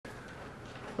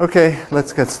Okay,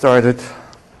 let's get started.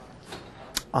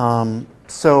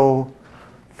 So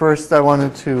first I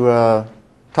wanted to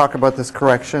talk about this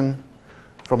correction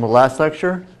from the last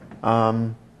lecture.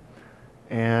 And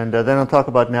then I'll talk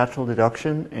about natural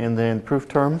deduction and then proof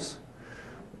terms,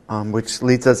 which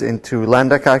leads us into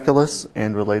lambda calculus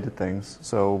and related things.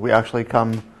 So we actually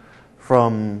come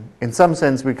from, in some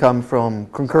sense, we come from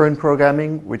concurrent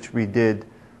programming, which we did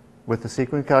with the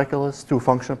sequence calculus, to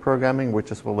functional programming,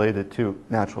 which is related to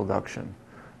natural deduction.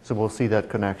 So we'll see that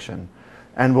connection.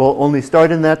 And we'll only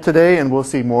start in that today, and we'll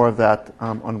see more of that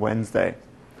on Wednesday.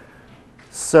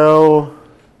 So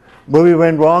where we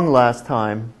went wrong last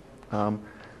time,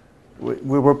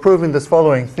 we were proving this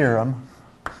following theorem.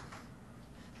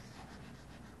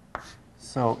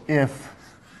 So if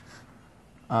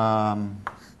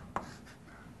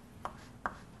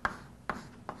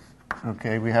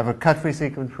okay, we have a cut-free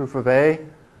sequence proof of A,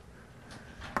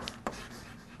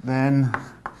 then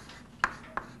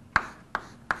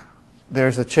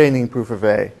there's a chaining proof of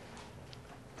A.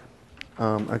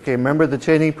 Okay, remember the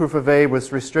chaining proof of A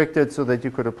was restricted so that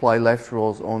you could apply left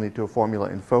rules only to a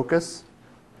formula in focus.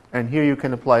 And here you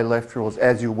can apply left rules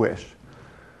as you wish.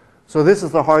 So this is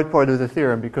the hard part of the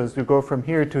theorem, because to go from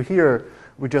here to here,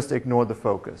 we just ignore the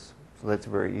focus. So that's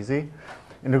very easy.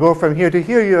 And to go from here to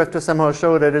here, you have to somehow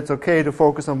show that it's okay to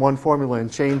focus on one formula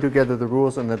and chain together the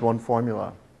rules in that one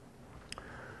formula.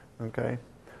 Okay?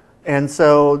 And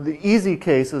so the easy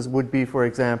cases would be, for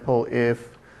example,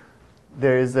 if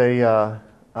there is an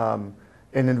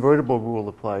invertible rule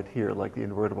applied here, like the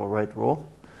invertible right rule,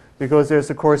 because there's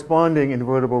a corresponding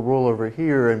invertible rule over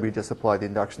here, and we just apply the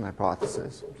induction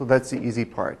hypothesis. So that's the easy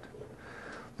part.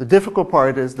 The difficult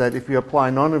part is that if you apply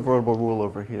a non-invertible rule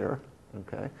over here,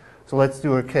 okay, so let's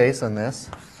do a case on this.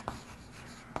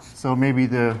 So maybe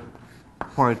the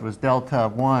part was delta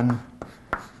 1,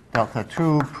 delta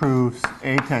 2 proves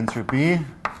A tensor B,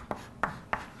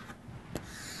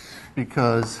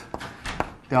 because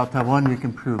delta 1 we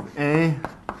can prove A,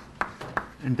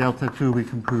 and delta 2 we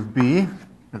can prove B.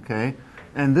 Okay,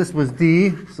 and this was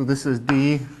D, so this is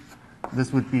D,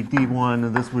 this would be D1,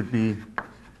 and this would be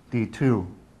D2.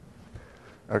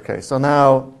 Okay, so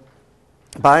now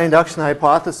by induction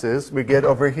hypothesis, we get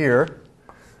over here,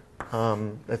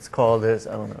 let's call this,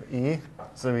 I don't know, E.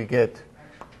 So we get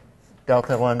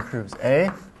delta 1 proves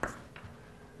A,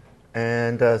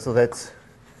 and so that's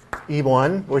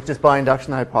E1, which is by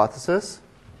induction hypothesis.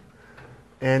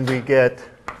 And we get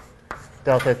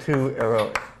delta 2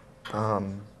 arrow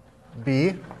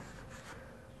B,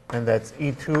 and that's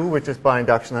E2, which is by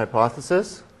induction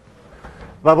hypothesis.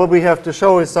 But what we have to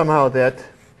show is somehow that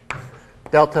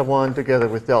delta 1 together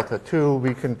with delta 2,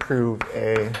 we can prove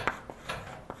a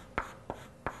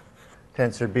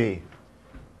tensor B.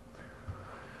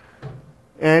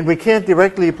 And we can't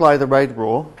directly apply the right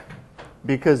rule,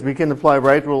 because we can apply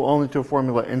right rule only to a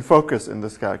formula in focus in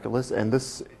this calculus, and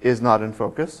this is not in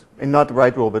focus. And not the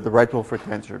right rule, but the right rule for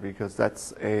tensor, because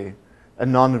that's a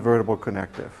non-invertible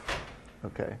connective.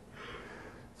 Okay.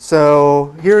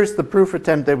 So here's the proof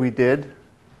attempt that we did.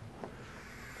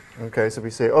 Okay, so we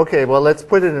say, okay, well, let's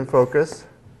put it in focus.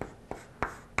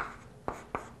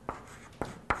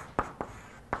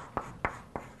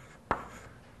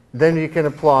 Then you can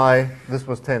apply, this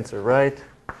was tensor, right?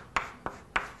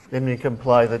 Then we can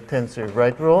apply the tensor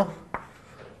right rule.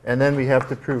 And then we have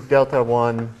to prove delta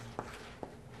 1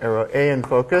 arrow A in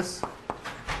focus.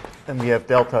 And we have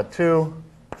delta 2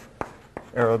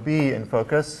 arrow B in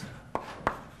focus.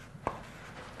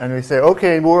 And we say,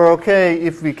 okay, we're okay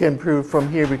if we can prove from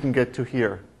here we can get to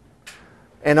here.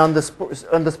 And on the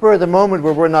spur of the moment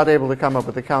where we're not able to come up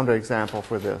with a counterexample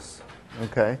for this,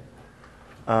 okay?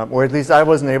 Or at least I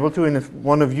wasn't able to, and if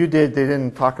one of you did, they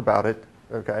didn't talk about it,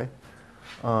 okay?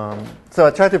 So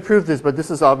I tried to prove this, but this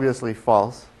is obviously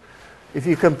false. If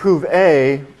you can prove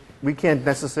A, we can't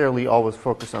necessarily always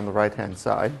focus on the right-hand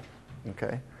side,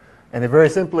 okay? And a very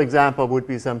simple example would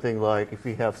be something like if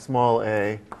we have small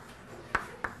a,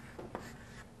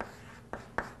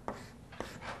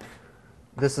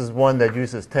 this is one that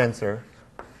uses tensor.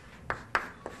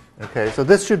 Okay, so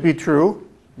this should be true,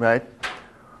 right?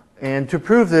 And to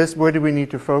prove this, where do we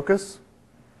need to focus?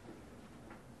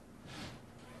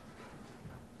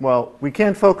 Well, we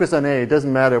can't focus on A. It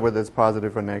doesn't matter whether it's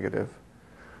positive or negative.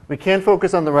 We can't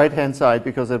focus on the right-hand side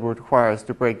because it would require us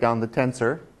to break down the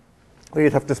tensor.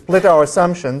 We'd have to split our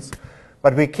assumptions,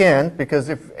 but we can't, because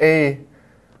if A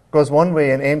goes one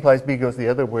way and A implies B goes the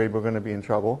other way, we're going to be in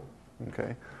trouble.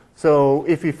 Okay. So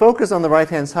if we focus on the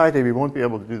right-hand side here, we won't be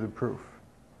able to do the proof.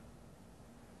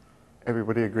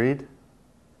 Everybody agreed?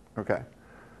 Okay.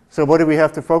 So what do we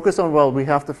have to focus on? Well, we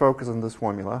have to focus on this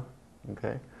formula.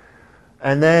 Okay.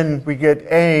 And then we get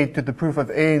A to the proof of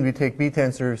A, and we take B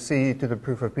tensor C to the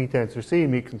proof of B tensor C,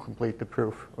 and we can complete the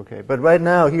proof. Okay, but right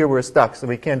now here we're stuck, so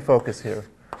we can't focus here.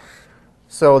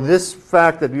 So this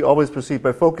fact that we always proceed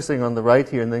by focusing on the right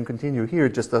here and then continue here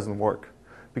just doesn't work,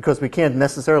 because we can't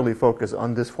necessarily focus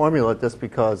on this formula just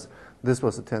because this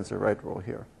was a tensor right rule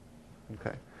here.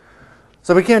 Okay,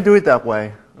 so we can't do it that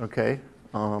way. Okay,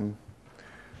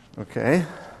 okay,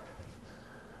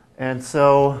 and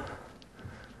so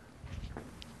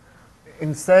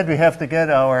instead, we have to get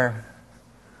our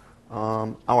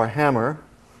hammer.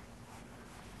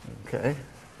 Okay.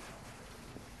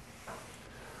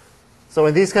 So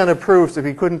in these kind of proofs, if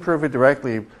we couldn't prove it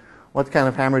directly, what kind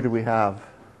of hammer do we have?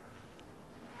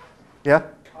 Yeah?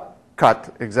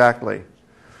 Cut, exactly.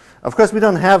 Of course, we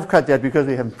don't have cut yet because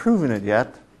we haven't proven it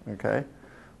yet. Okay.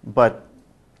 But,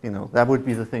 you know, that would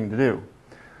be the thing to do.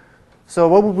 So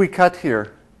what would we cut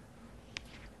here?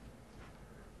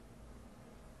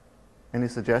 Any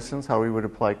suggestions how we would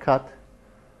apply cut?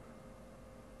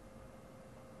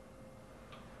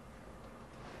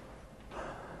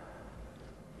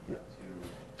 To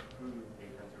prove A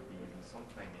tensor B using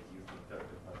something is use the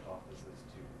deductive hypothesis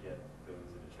to get those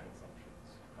addition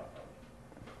assumptions cut out.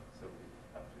 So we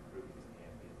have to prove using A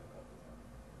and B and cut this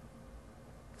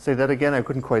out. Say that again, I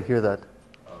couldn't quite hear that.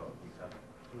 We have to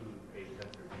prove A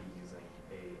tensor B using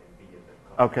A and B and then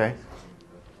cut Okay. using the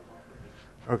deductive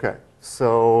hypothesis. Okay,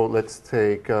 so let's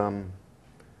take, so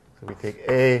we take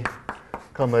A,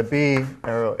 comma B,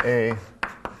 arrow A,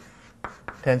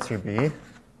 tensor B.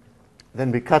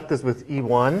 Then we cut this with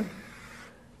E1,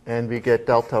 and we get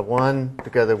delta 1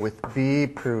 together with B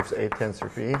proves A tensor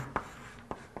B.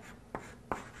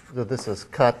 So this is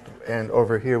cut, and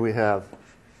over here we have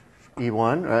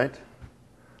E1, right?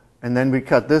 And then we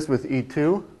cut this with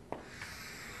E2.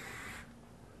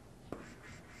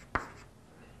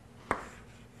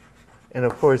 And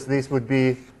of course, these would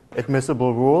be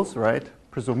admissible rules, right?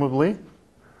 Presumably.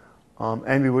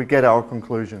 And we would get our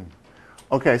conclusion.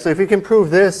 Okay, so if we can prove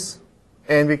this,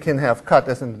 and we can have cut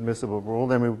as an admissible rule,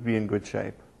 then we would be in good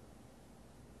shape.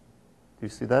 Do you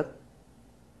see that?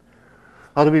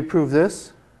 How do we prove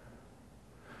this?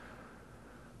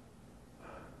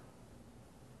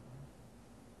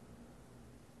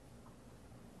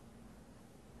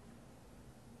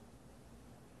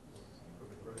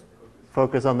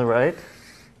 Focus on the right.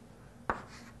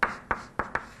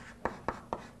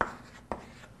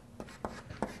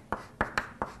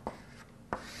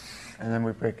 And then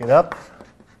we break it up.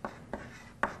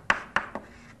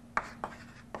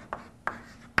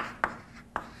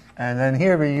 And then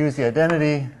here we use the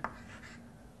identity,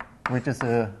 which is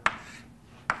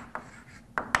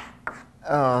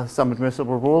some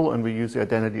admissible rule, and we use the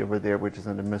identity over there, which is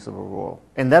an admissible rule.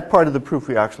 And that part of the proof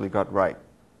we actually got right.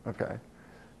 Okay.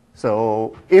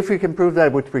 So if we can prove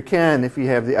that, which we can, if we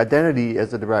have the identity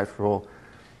as a derived rule,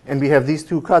 and we have these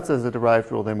two cuts as a derived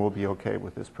rule, then we'll be okay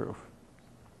with this proof.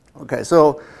 Okay,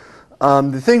 so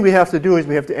the thing we have to do is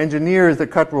we have to engineer the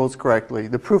cut rules correctly,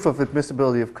 the proof of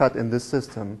admissibility of cut in this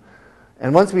system.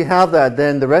 And once we have that,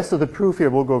 then the rest of the proof here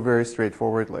will go very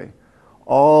straightforwardly.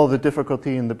 All the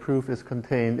difficulty in the proof is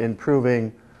contained in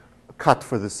proving cut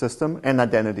for the system and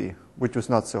identity, which was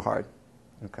not so hard.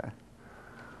 Okay.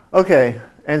 Okay,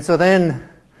 and so then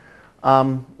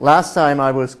last time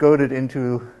I was goaded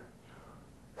into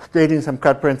stating some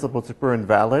cut principles that were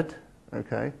invalid,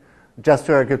 okay, just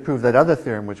so I could prove that other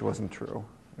theorem which wasn't true.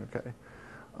 Okay,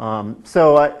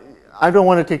 so I don't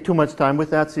want to take too much time with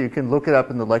that, so you can look it up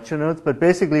in the lecture notes. But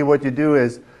basically what you do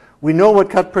is we know what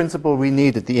cut principle we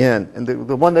need at the end. And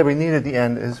the one that we need at the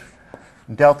end is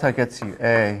delta gets you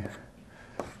A,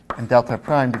 and delta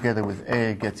prime together with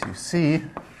A gets you C.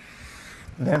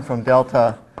 And then from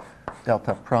delta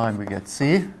prime we get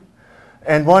C.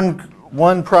 And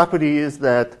one property is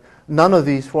that none of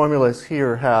these formulas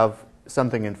here have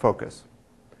something in focus.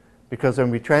 Because when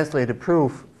we translate a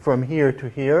proof from here to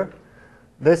here,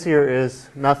 this here is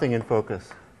nothing in focus.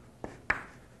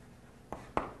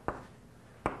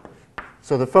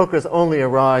 So the focus only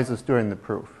arises during the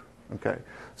proof. Okay.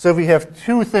 So if we have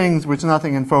two things which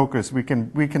nothing in focus, we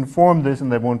can form this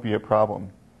and there won't be a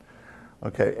problem.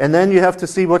 Okay. And then you have to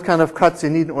see what kind of cuts you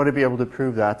need in order to be able to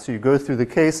prove that. So you go through the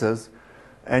cases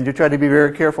and you try to be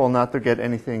very careful not to get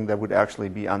anything that would actually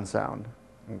be unsound.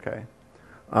 Okay.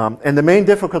 And the main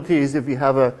difficulty is if you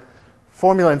have a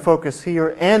formula in focus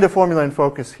here and a formula in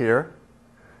focus here,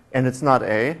 and it's not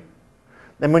A,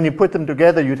 then when you put them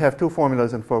together, you'd have two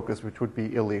formulas in focus, which would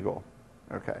be illegal.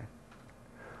 Okay.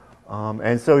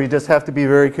 And so you just have to be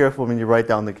very careful when you write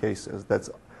down the cases.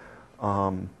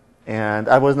 And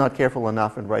I was not careful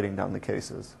enough in writing down the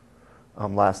cases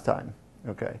last time.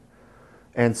 Okay.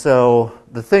 And so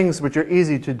the things which are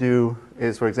easy to do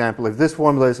is, for example, if this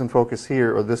formula is in focus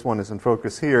here or this one is in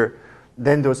focus here,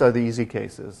 then those are the easy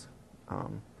cases.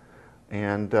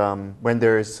 When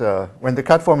the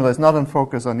cut formula is not in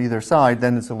focus on either side,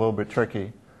 then it's a little bit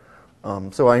tricky.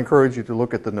 So I encourage you to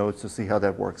look at the notes to see how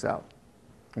that works out.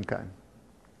 Okay.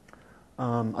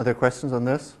 Are there questions on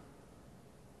this?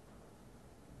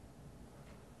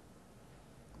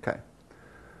 Okay.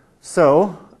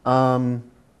 So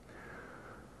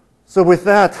with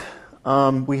that,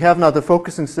 we have now the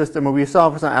focusing system, and we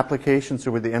saw some applications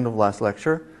toward the end of last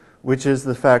lecture, which is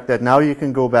the fact that now you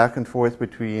can go back and forth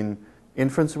between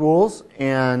inference rules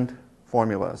and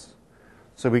formulas.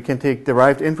 So we can take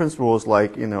derived inference rules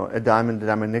like, a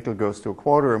diamond nickel goes to a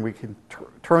quarter, and we can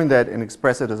turn that and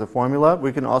express it as a formula.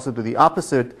 We can also do the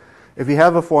opposite. If we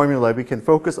have a formula, we can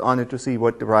focus on it to see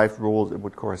what derived rules it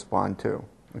would correspond to.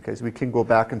 Okay, so we can go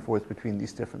back and forth between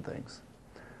these different things.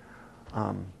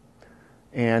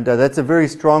 That's a very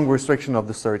strong restriction of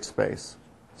the search space.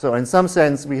 So in some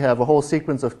sense, we have a whole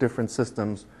sequence of different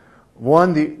systems.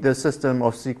 One, the system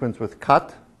of sequence with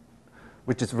cut,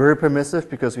 which is very permissive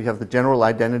because we have the general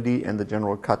identity and the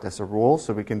general cut as a rule,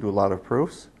 so we can do a lot of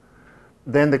proofs.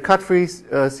 Then the cut-free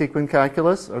sequence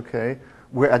calculus, okay,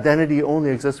 where identity only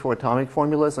exists for atomic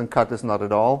formulas and cut is not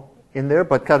at all in there,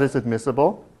 but cut is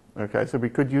admissible. Okay, so we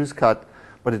could use cut,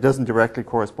 but it doesn't directly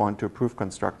correspond to a proof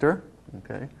constructor.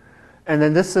 Okay. And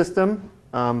then this system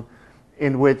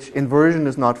in which inversion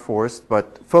is not forced,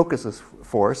 but focus is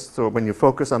forced. So when you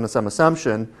focus on some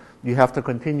assumption, you have to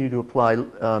continue to apply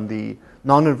the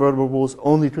non-invertible rules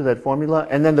only to that formula.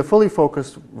 And then the fully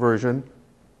focused version,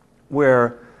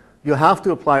 where you have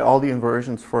to apply all the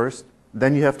inversions first,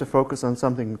 then you have to focus on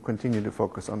something and continue to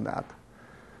focus on that.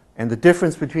 And the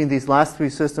difference between these last three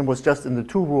systems was just in the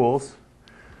two rules.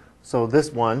 So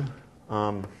this one,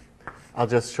 I'll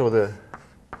just show the...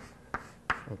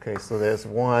 Okay, so there's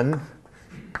one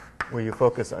where you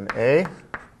focus on A.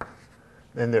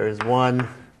 Then there is one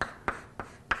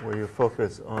where you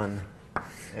focus on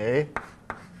A.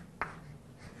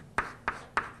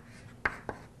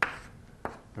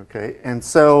 Okay, and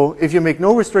so if you make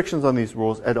no restrictions on these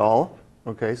rules at all,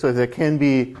 okay, so there can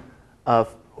be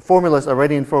formulas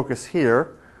already in focus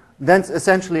here, then it's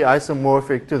essentially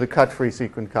isomorphic to the cut-free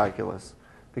sequence calculus.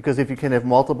 Because if you can have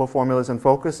multiple formulas in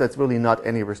focus, that's really not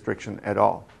any restriction at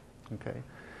all. Okay.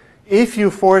 If you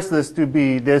force this to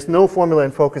be, there's no formula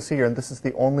in focus here, and this is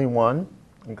the only one,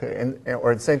 okay,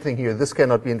 or the same thing here, this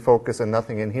cannot be in focus and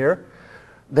nothing in here,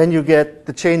 then you get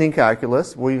the chaining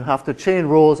calculus, where you have to chain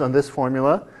rules on this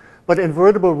formula, but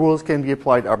invertible rules can be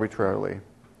applied arbitrarily.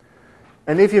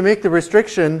 And if you make the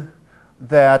restriction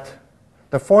that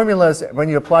the formulas, when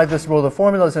you apply this rule, the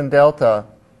formulas in delta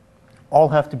all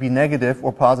have to be negative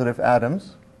or positive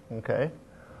atoms, okay,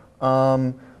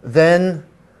 then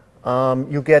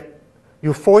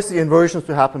you force the inversions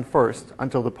to happen first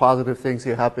until the positive things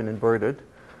here have been inverted.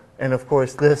 And of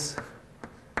course, this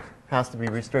has to be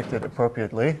restricted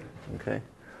appropriately, okay.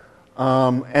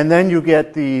 And then you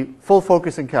get the full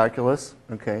focusing calculus,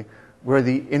 okay, where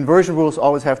the inversion rules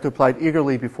always have to apply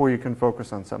eagerly before you can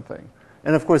focus on something.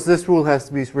 And of course, this rule has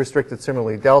to be restricted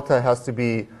similarly. Delta has to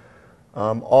be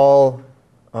all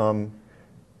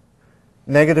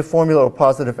negative formula or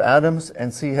positive atoms,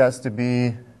 and C has to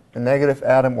be a negative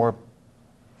atom or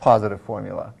positive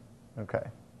formula. Okay.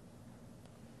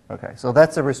 Okay, so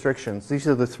that's the restrictions. These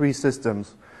are the three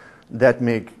systems that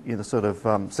make sort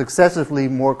of successively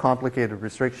more complicated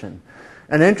restriction.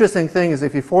 An interesting thing is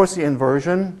if you force the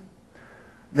inversion,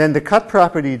 then the cut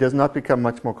property does not become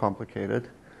much more complicated,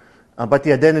 but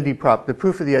the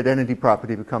proof of the identity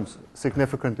property becomes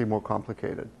significantly more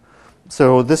complicated.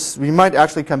 So we might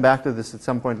actually come back to this at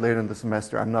some point later in the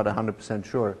semester. I'm not 100%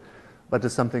 sure, but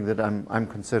it's something that I'm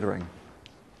considering.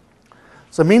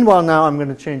 So meanwhile, now I'm going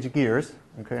to change gears,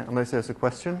 okay, unless there's a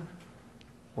question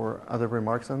or other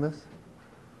remarks on this.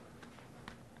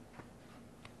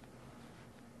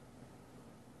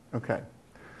 Okay.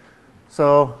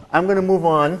 So I'm going to move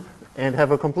on and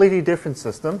have a completely different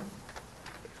system.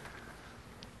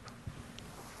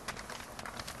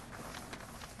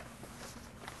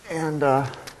 And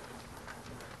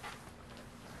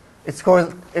it's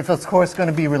of course going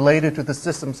to be related to the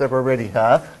systems that we already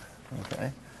have.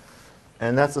 Okay.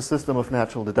 And that's a system of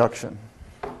natural deduction.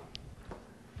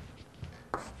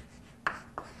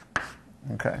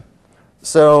 Okay.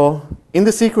 So in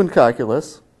the sequence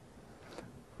calculus,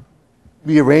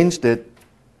 we arranged it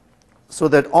so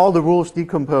that all the rules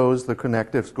decompose the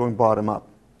connectives going bottom up.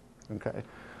 Okay.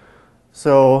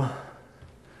 So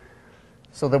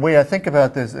the way I think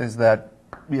about this is that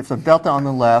we have some delta on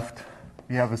the left,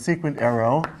 we have a sequence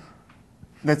arrow,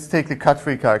 let's take the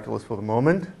cut-free calculus for the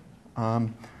moment.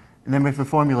 And then we have the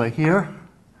formula here.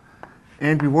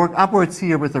 And we work upwards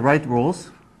here with the right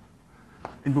rules.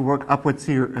 And we work upwards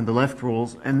here in the left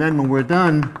rules. And then when we're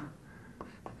done,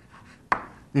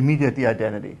 we immediate the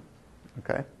identity.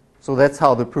 Okay? So that's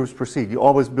how the proofs proceed. You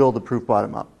always build the proof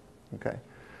bottom up. Okay?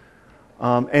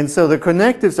 And so the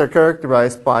connectives are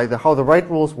characterized by how the right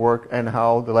rules work and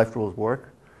how the left rules work.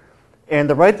 And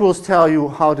the right rules tell you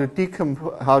how to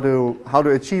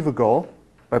achieve a goal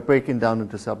by breaking down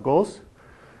into sub-goals.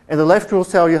 And the left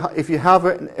rules tell you if you have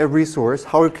a resource,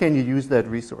 how can you use that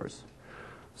resource.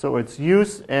 So it's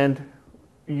use and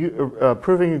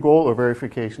proving a goal or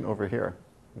verification over here.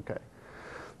 Okay.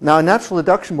 Now in natural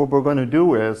deduction, what we're going to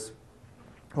do is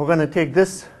we're going to take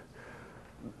this.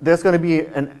 There's going to be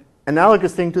an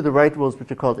analogous thing to the right rules,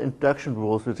 which are called introduction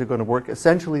rules, which are going to work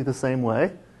essentially the same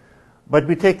way. But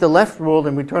we take the left rule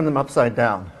and we turn them upside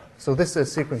down. So this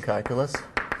is sequence calculus.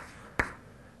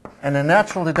 And in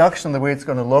natural deduction, the way it's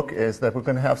going to look is that we're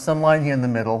going to have some line here in the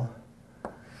middle.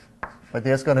 But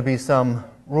there's going to be some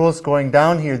rules going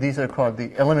down here. These are called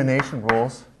the elimination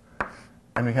rules.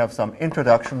 And we have some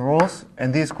introduction rules.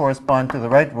 And these correspond to the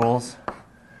right rules.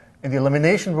 And the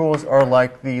elimination rules are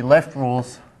like the left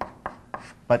rules,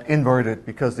 but inverted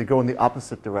because they go in the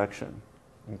opposite direction.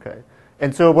 Okay.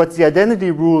 And so what's the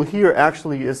identity rule here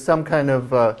actually is some kind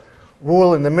of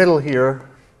rule in the middle here,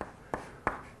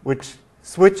 which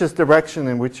switches direction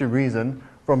in which you reason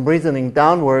from reasoning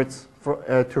downwards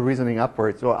to reasoning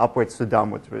upwards, or upwards to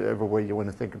downwards, whatever way you want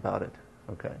to think about it.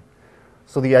 Okay.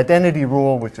 So the identity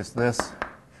rule, which is this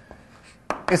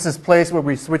place where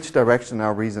we switch direction in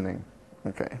our reasoning.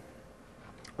 Okay.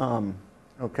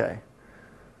 Okay.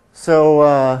 So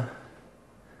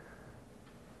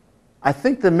I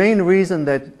think the main reason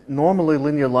that normally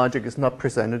linear logic is not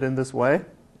presented in this way,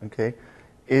 okay,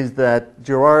 is that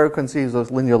Girard conceives of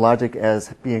linear logic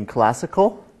as being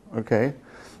classical, okay?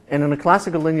 And in a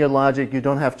classical linear logic, you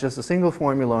don't have just a single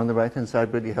formula on the right-hand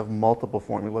side, but you have multiple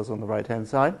formulas on the right-hand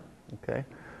side, okay?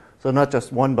 So not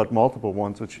just one, but multiple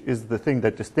ones, which is the thing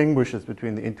that distinguishes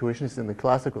between the intuitionists and the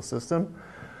classical system.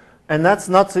 And that's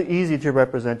not so easy to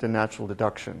represent in natural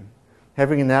deduction.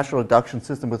 Having a natural deduction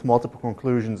system with multiple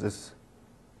conclusions is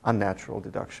unnatural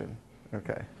deduction.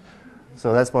 Okay,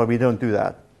 so that's why we don't do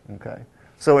that. Okay,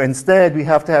 so instead we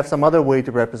have to have some other way to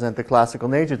represent the classical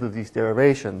nature of these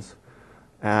derivations,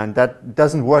 and that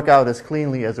doesn't work out as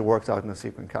cleanly as it works out in the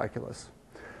sequence calculus.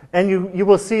 And you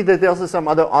will see that there's also some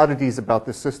other oddities about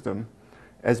the system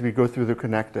as we go through the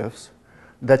connectives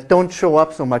that don't show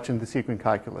up so much in the sequence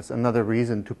calculus. Another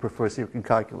reason to prefer sequence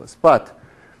calculus, but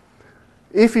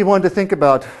if you want to think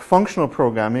about functional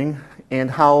programming and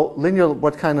how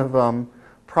what kind of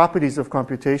properties of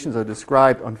computations are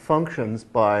described on functions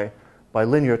by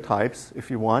linear types,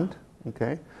 if you want,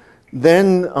 okay,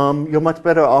 then you're much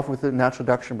better off with the natural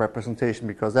deduction representation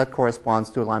because that corresponds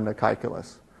to a lambda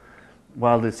calculus.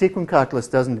 While the sequence calculus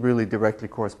doesn't really directly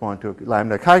correspond to a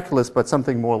lambda calculus, but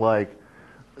something more like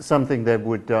something that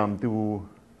would do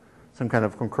some kind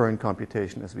of concurrent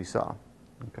computation, as we saw.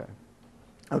 Okay.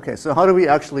 Okay, so how do we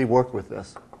actually work with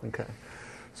this? Okay,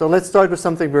 so let's start with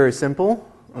something very simple.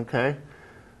 Okay,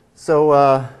 so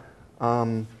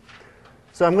I'm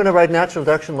going to write natural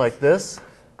deduction like this.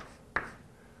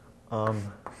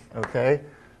 Okay,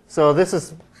 so this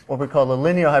is what we call a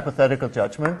linear hypothetical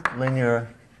judgment. Linear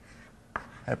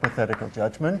hypothetical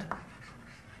judgment.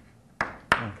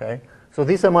 Okay, so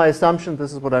these are my assumptions.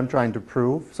 This is what I'm trying to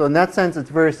prove. So in that sense, it's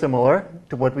very similar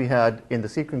to what we had in the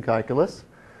sequence calculus,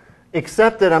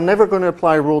 except that I'm never going to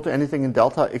apply a rule to anything in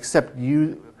delta except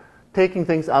you taking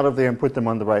things out of there and put them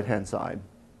on the right-hand side.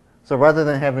 So rather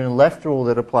than having a left rule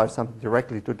that applies something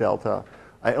directly to delta,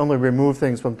 I only remove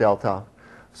things from delta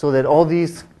so that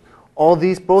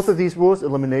both of these rules,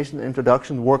 elimination and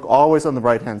introduction, work always on the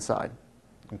right-hand side.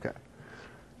 Okay.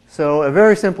 So a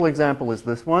very simple example is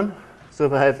this one. So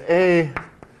if I have A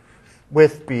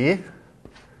with B,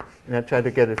 and I try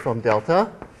to get it from delta,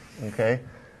 okay,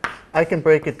 I can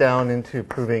break it down into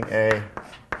proving A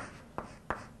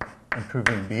and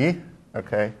proving B,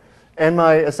 okay? And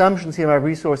my assumptions here, my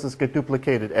resources get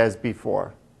duplicated as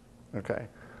before, okay?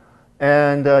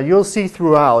 And you'll see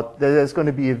throughout that there's going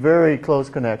to be a very close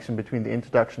connection between the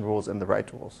introduction rules and the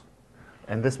right rules.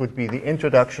 And this would be the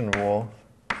introduction rule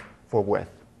for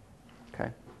width,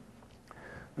 okay?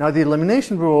 Now the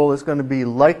elimination rule is going to be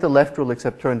like the left rule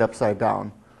except turned upside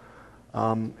down.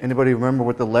 Anybody remember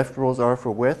what the left rules are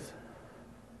for width?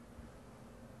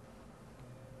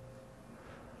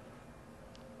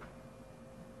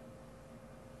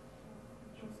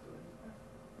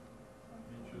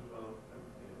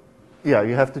 Yeah,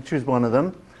 you have to choose one of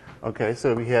them. Okay,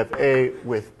 so we have A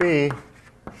with B,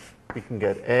 we can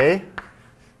get A.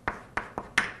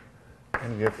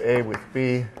 And we have A with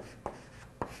B,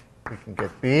 we can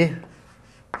get B.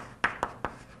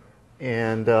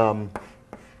 And the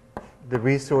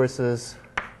resources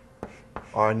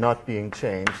are not being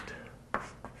changed.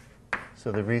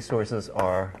 So the resources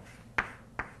are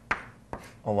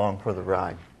along for the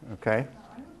ride. Okay? I have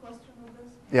a question on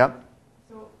this. Yep.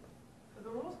 So the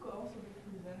rules could also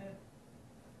be presented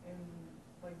in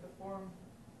like the form,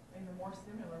 in a more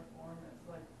similar form. It's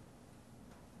like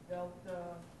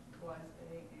delta equals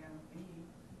A and B,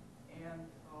 and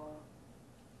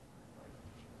like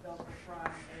delta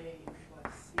prime A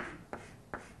equals C.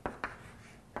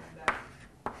 And that,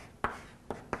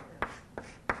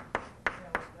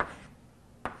 yeah, like that.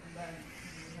 And then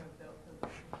you have delta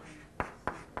prime equals C.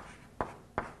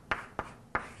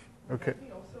 Would Okay. that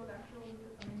be also natural?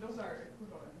 I mean, those are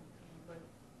equivalent, but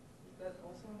is that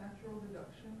also natural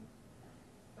deduction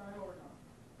style or not?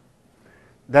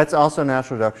 That's also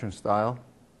natural reduction style.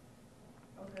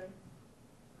 Okay.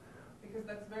 Because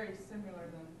that's very similar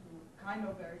then to, kind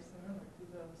of very similar to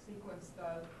the sequence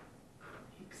style,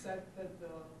 except that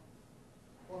the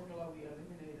formula we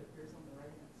eliminated appears on the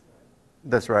right-hand side.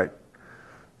 That's right.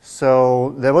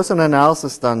 So there was an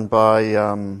analysis done by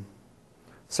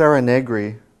Sarah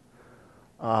Negri,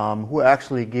 who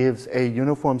actually gives a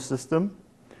uniform system,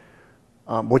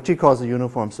 what she calls a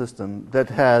uniform system, that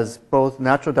has both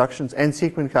natural reductions and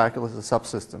sequence calculus as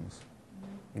subsystems.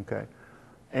 Okay,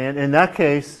 and in that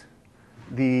case,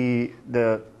 the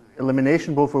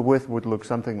elimination rule for width would look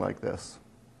something like this.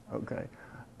 Okay,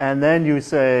 and then you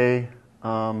say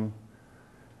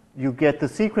you get the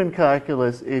sequence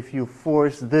calculus if you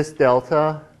force this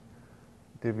delta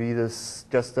to be this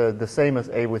just the same as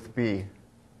A with B.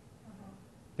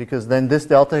 Because then this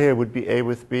delta here would be A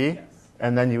with B, Yes.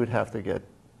 and then you would have to get.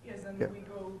 Yes, and Yeah. we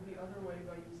go the other way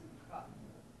by using cut.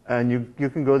 And you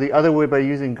can go the other way by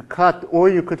using cut, or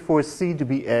you could force C to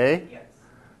be A, Yes.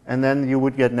 and then you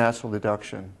would get natural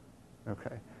deduction.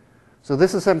 Okay. So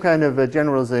this is some kind of a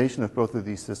generalization of both of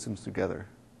these systems together.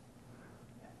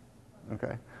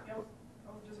 Okay. Yeah, I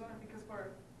was just wondering because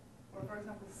for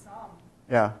example, sum,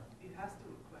 Yeah. it has to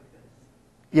look like this.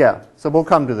 Yeah. So we'll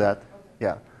come to that. Okay.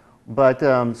 Yeah. But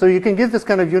so you can give this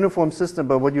kind of uniform system,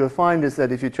 but what you'll find is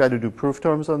that if you try to do proof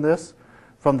terms on this,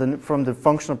 from the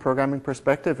functional programming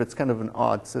perspective, it's kind of an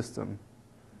odd system.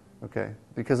 Okay,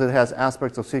 because it has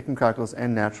aspects of sequence calculus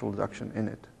and natural reduction in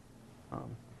it.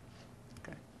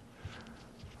 Okay.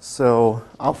 So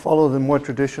I'll follow the more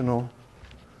traditional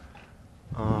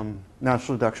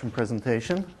natural reduction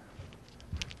presentation.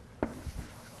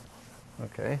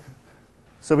 Okay.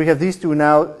 So we have these two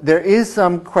now. There is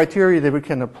some criteria that we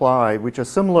can apply, which are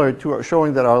similar to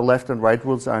showing that our left and right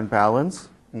rules are in balance.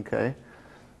 Okay.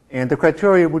 And the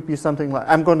criteria would be something like,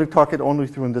 I'm going to talk it only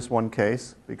through in this one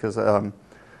case, because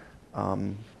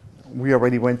we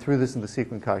already went through this in the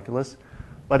sequence calculus.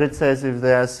 But it says if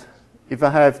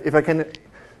I can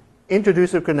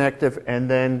introduce a connective and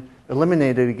then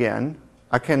eliminate it again,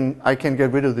 I can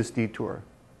get rid of this detour.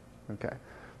 Okay.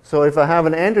 So if I have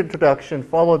an AND introduction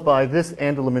followed by this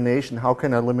AND elimination, how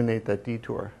can I eliminate that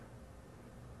detour?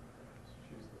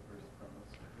 Choose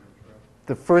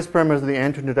The first premise of the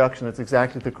AND introduction, that's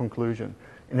exactly the conclusion.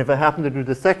 And if I happen to do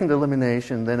the second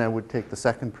elimination, then I would take the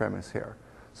second premise here.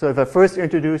 So if I first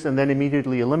introduce and then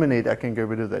immediately eliminate, I can get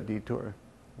rid of that detour.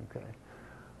 Okay.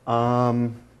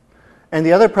 And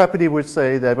the other property would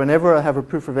say that whenever I have a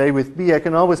proof of A with B, I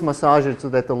can always massage it so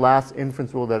that the last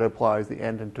inference rule that applies the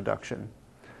AND introduction.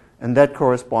 And that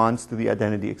corresponds to the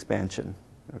identity expansion.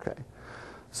 Okay.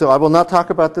 So I will not talk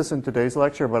about this in today's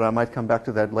lecture, but I might come back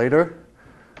to that later.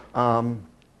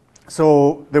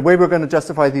 So the way we're going to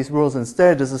justify these rules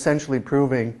instead is essentially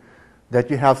proving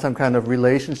that you have some kind of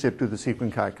relationship to the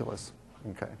sequence calculus.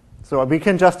 Okay. So we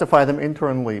can justify them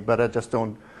internally, but I just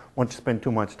don't want to spend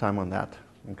too much time on that.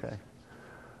 Okay.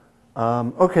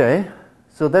 Okay.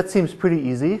 So that seems pretty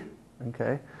easy.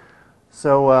 Okay.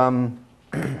 So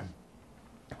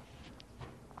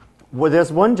well,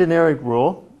 there's one generic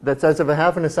rule that says if I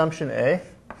have an assumption A,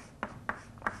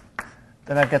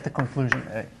 then I get the conclusion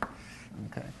A.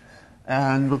 Okay.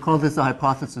 And we'll call this the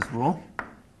hypothesis rule.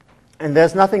 And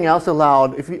there's nothing else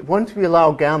allowed. Once we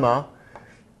allow gamma,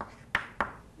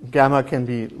 gamma can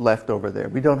be left over there.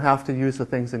 We don't have to use the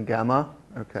things in gamma.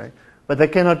 Okay. But there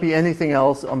cannot be anything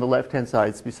else on the left-hand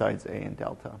side besides A and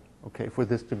delta, okay, for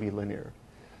this to be linear.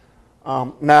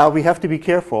 Now, we have to be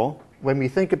careful. When we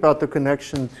think about the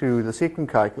connection to the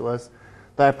sequence calculus,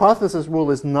 the hypothesis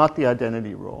rule is not the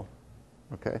identity rule,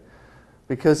 okay?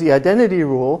 Because the identity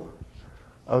rule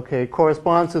okay,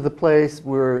 corresponds to the place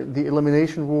where the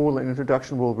elimination rule and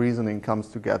introduction rule reasoning comes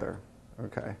together.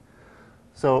 Okay.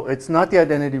 So it's not the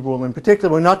identity rule. In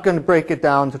particular, we're not going to break it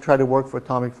down to try to work for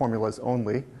atomic formulas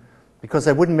only, because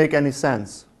that wouldn't make any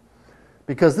sense.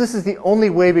 Because this is the only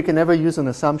way we can ever use an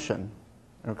assumption.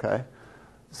 Okay.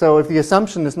 So if the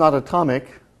assumption is not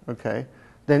atomic, okay,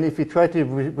 then if you try to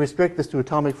restrict this to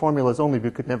atomic formulas only,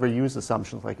 we could never use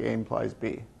assumptions like A implies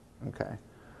B. Okay.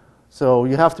 So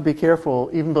you have to be careful.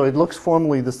 Even though it looks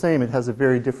formally the same, it has a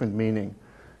very different meaning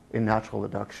in natural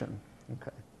deduction.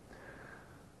 Okay.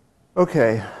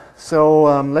 Okay,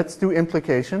 so let's do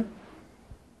implication.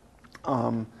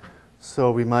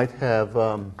 So we might have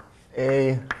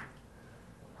A.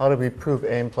 How do we prove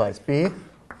A implies B?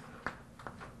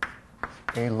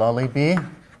 A lolly B.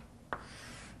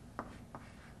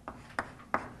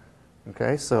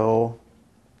 Okay, so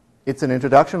it's an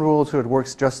introduction rule, so it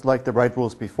works just like the right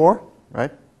rules before,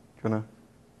 right?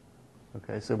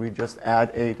 Okay, so we just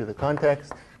add A to the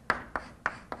context.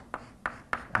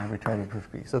 And we try to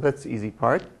prove B. So that's the easy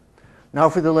part. Now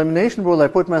for the elimination rule, I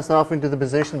put myself into the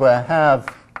position where I have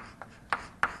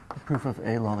the proof of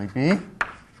A lolly B.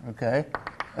 Okay?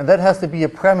 And that has to be a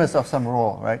premise of some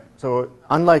rule, right? So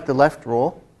unlike the left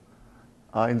rule,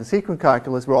 in the sequent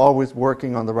calculus, we're always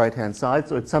working on the right-hand side.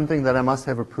 So it's something that I must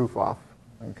have a proof of.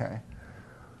 Okay?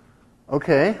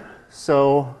 Okay,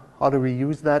 so how do we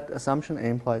use that assumption, A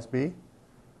implies B?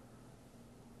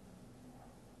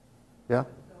 Yeah?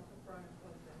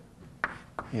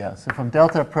 Yeah, so from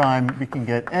delta prime, we can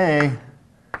get A,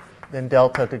 then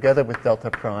delta together with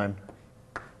delta prime,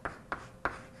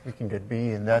 we can get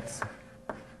B, and that's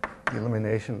the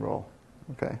elimination rule.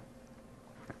 Okay.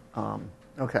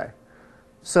 Okay.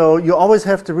 So you always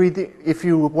have to read, if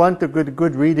you want a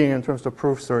good reading in terms of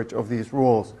proof search of these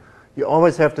rules, you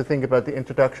always have to think about the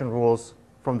introduction rules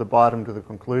from the bottom to the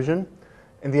conclusion,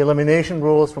 and the elimination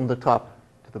rules from the top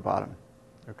to the bottom.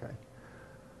 Okay.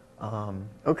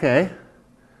 Okay.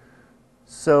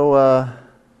 So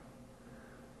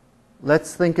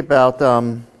let's think about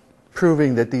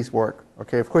proving that these work.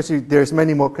 Okay, of course, there's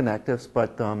many more connectives,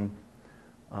 but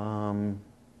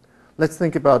let's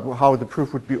think about how the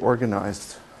proof would be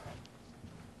organized.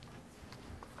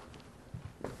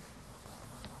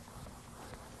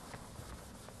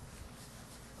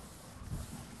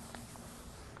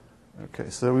 Okay,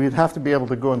 so we'd have to be able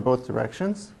to go in both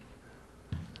directions.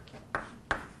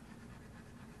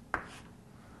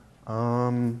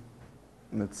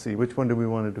 Let's see, which one do we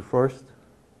want to do first?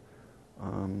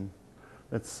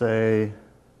 Let's say,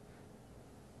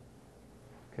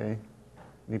 okay,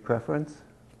 any preference?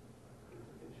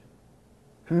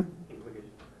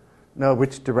 No,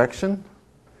 which direction?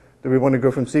 Do we want to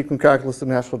go from sequent calculus to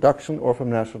natural deduction or from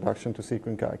natural deduction to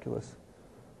sequent calculus?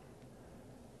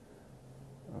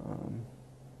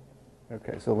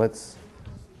 Okay, so let's,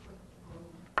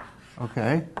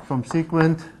 okay, from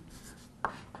sequent,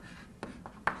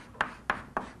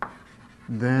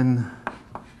 then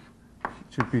it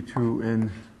should be true in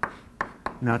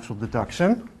natural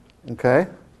deduction. Okay,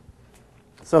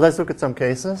 so let's look at some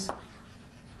cases.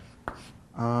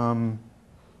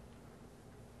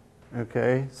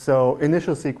 Okay, so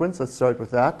initial sequence, let's start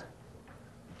with that.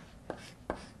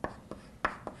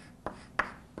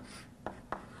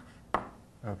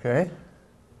 Okay,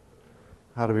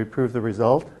 how do we prove the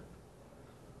result?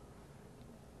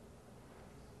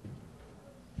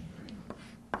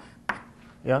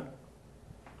 Yeah?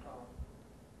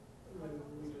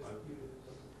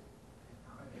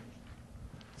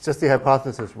 It's just the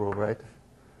hypothesis rule, right?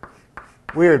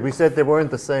 Weird, we said they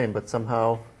weren't the same, but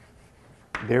somehow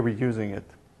they were using it.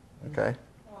 Okay?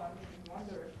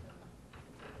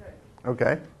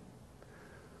 Okay.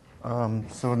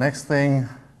 So next thing,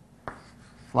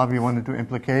 Flavia, you want to do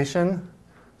implication.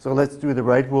 So let's do the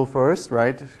right rule first,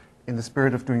 right? In the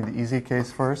spirit of doing the easy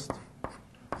case first.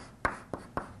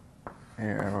 A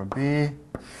arrow B,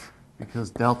 because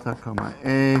delta comma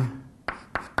A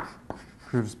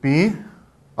proves B.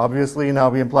 Obviously, now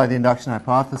we imply the induction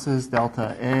hypothesis,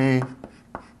 delta A,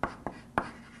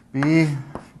 B,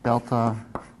 delta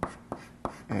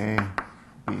A,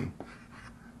 B.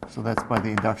 So that's by the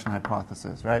induction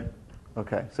hypothesis, right?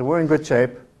 Okay, so we're in good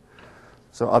shape.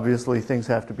 So obviously, things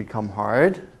have to become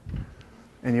hard.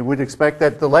 And you would expect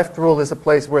that the left rule is a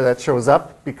place where that shows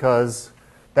up, because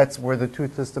that's where the two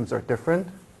systems are different.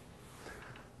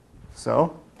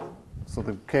 So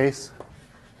the case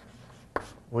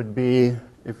would be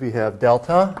if we have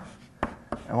delta,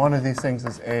 and one of these things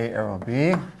is A arrow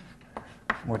B.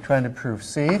 We're trying to prove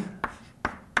C.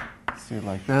 See it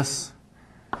like this,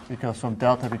 because from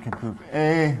delta we can prove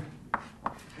A,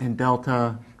 and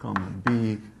delta, comma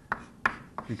B,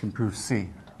 we can prove C.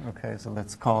 Okay, so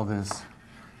let's call this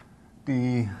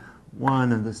D1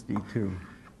 and this D2.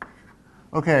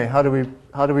 Okay, how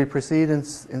do we proceed in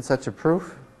such a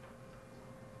proof?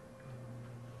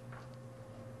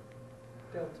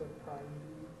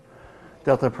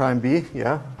 Delta prime B,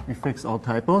 yeah. We fix all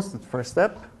typos, that's the first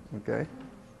step. Okay.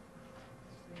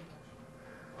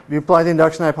 We apply the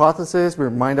induction hypothesis, we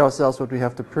remind ourselves what we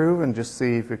have to prove, and just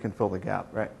see if we can fill the gap,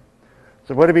 right?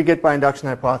 So what do we get by induction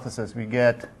hypothesis? We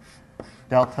get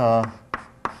delta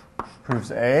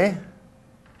proves A,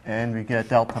 and we get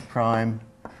delta prime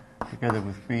together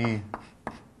with B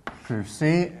proves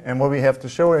C. And what we have to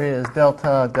show here is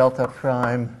delta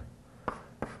prime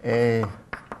A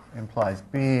implies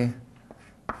B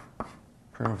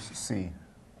proves C.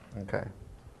 Okay.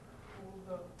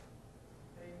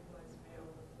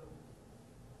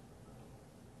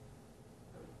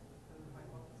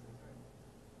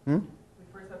 We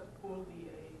first have to pull the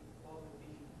A log of B.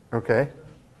 Okay.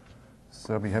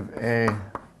 So we have A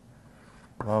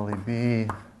lolly B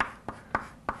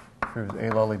proves A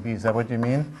lolly B. Is that what you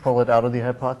mean? Pull it out of the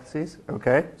hypotheses?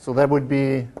 Okay. So that would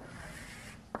be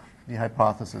the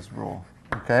hypothesis rule.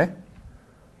 Okay.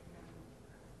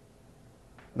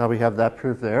 Now we have that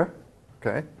proof there.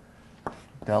 Okay.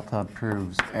 Delta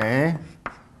proves A.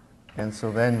 And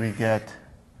so then we get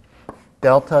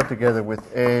delta together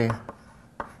with A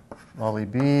lolly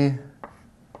B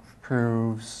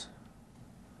proves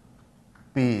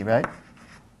B, right?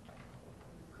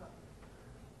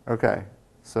 Okay,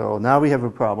 so now we have a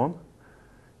problem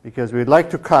because we'd like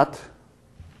to cut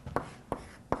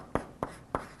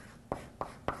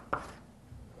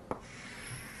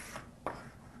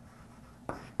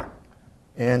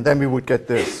and then we would get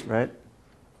this, right?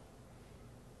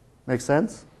 Make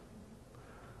sense?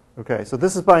 Okay, so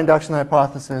this is by induction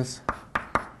hypothesis.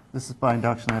 This is by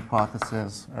induction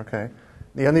hypothesis, okay?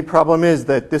 The only problem is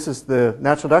that this is the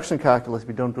natural induction calculus.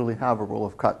 We don't really have a rule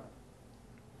of cut,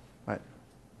 right?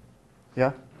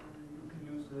 Yeah? You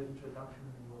can use the introduction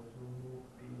rule to move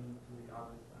B to the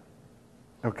other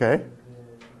side. Okay.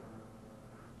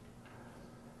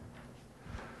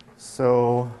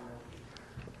 So,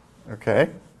 okay.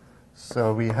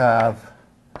 So we have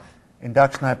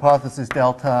induction hypothesis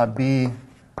delta B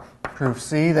proves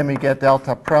C. Then we get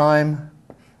delta prime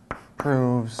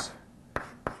proves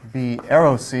B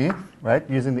arrow C, right,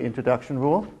 using the introduction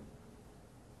rule.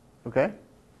 Okay?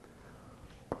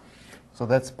 So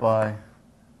that's by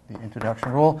the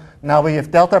introduction rule. Now we have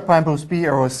delta prime proves B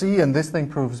arrow C, and this thing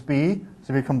proves B.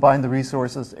 So we combine the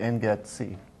resources and get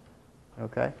C.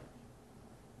 Okay?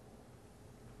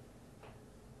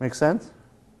 Make sense?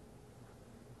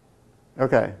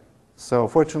 Okay. So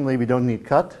fortunately, we don't need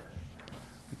cut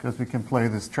because we can play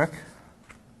this trick.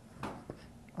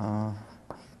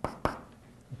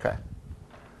 Okay.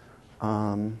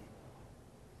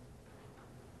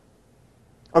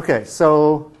 Okay,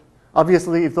 so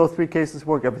obviously if those three cases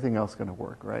work, everything else is going to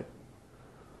work, right?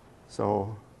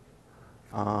 So,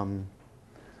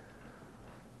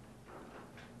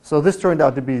 so this turned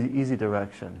out to be the easy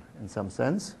direction in some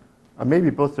sense. Or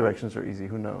maybe both directions are easy,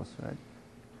 who knows,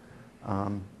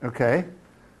 right? Okay,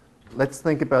 let's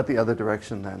think about the other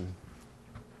direction then.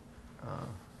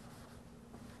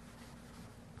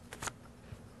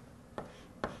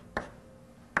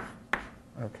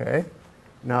 Okay,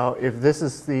 now if this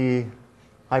is the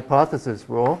hypothesis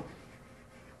rule,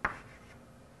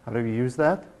 how do we use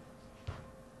that?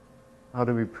 How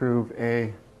do we prove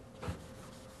A?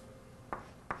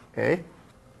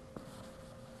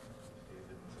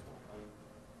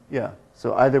 Yeah,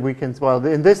 so either we can, well,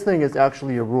 in this thing it's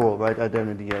actually a rule, right,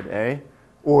 identity at A.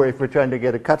 Or if we're trying to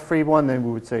get a cut-free one, then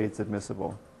we would say it's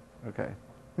admissible. Okay.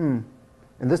 In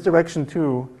this direction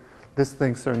too, this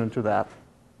thing's turned into that.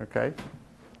 Okay.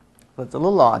 So it's a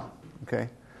little odd. Okay.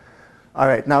 All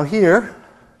right. Now here,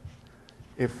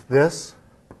 if this,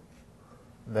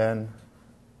 then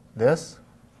this.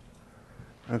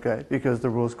 Okay, because the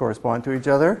rules correspond to each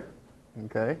other.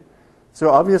 Okay.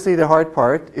 So obviously the hard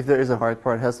part, if there is a hard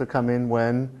part, has to come in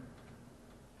when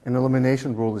an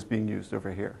elimination rule is being used over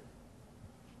here.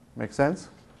 Make sense?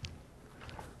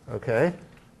 Okay.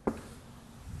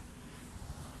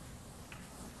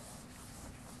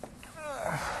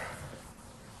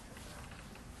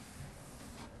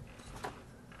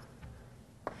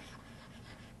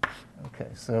 Okay,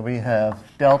 so we have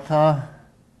delta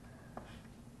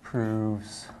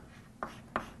proves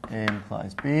A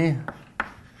implies B.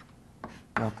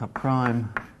 Delta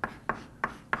prime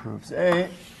proves A.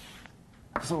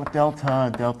 So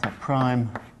delta prime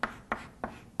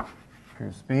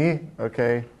proves B.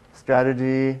 Okay,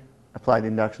 strategy, apply the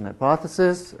induction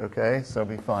hypothesis. Okay, so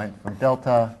we find from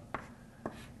delta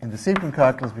In the sequent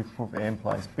calculus, we prove A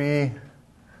implies B.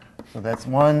 So that's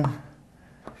 1.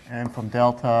 And from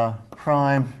delta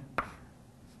prime,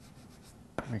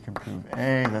 we can prove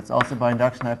A. That's also by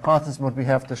induction hypothesis. What we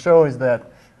have to show is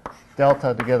that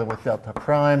delta together with delta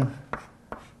prime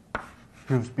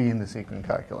proves B in the sequent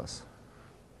calculus.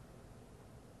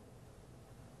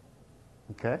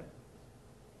 Okay?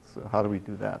 So how do we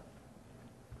do that?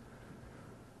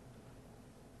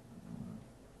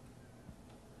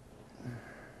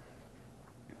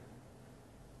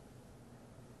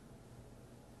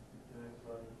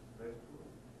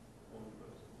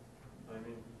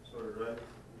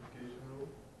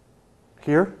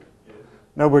 Here? Yes.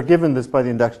 No, we're given this by the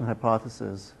induction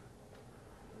hypothesis.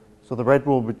 So the right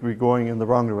rule would be going in the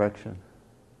wrong direction.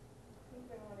 I think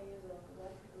I want to use a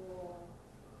left rule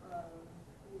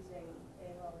using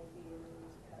A log B and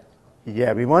use cut.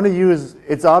 Yeah, we want to use,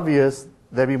 it's obvious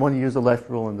that we want to use a left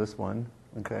rule in this one,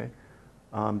 okay?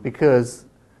 Because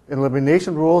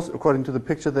elimination rules, according to the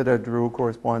picture that I drew,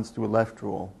 corresponds to a left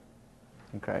rule,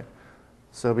 okay?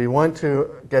 So we want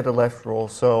to get a left rule.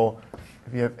 So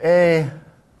if you have A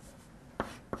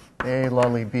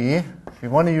lolly B, we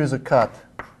want to use a cut.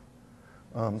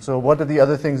 So what are the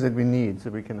other things that we need so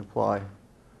we can apply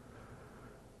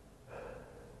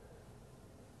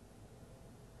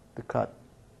the cut?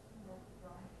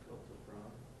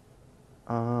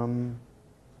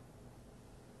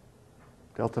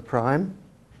 Delta prime?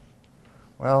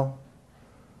 Well,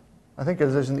 I think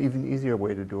there's an even easier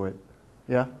way to do it.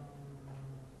 Yeah?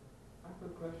 I have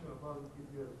a question about the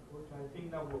previous approach. I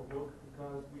think that will work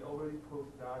because we already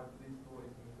proved that this rule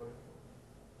is invertible.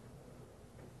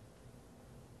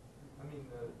 I mean,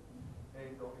 A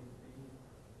is always B.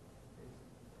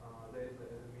 There is an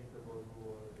admissible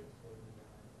rule.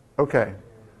 Okay.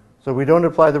 So we don't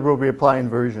apply the rule, we apply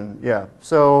inversion. Yeah.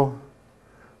 So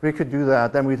we could do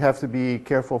that. Then we'd have to be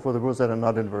careful for the rules that are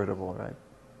not invertible, right?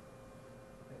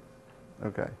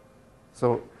 Okay.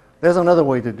 So there's another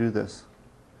way to do this.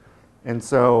 And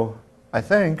so I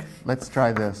think, let's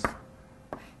try this.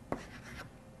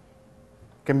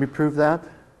 Can we prove that?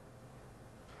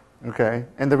 Okay.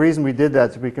 And the reason we did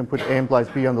that is we can put A implies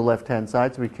B on the left-hand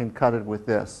side, so we can cut it with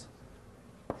this.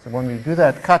 So when we do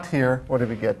that cut here, what do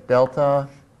we get? Delta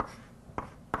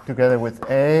together with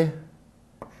A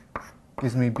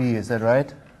gives me B, is that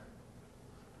right?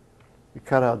 We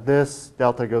cut out this,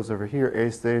 delta goes over here,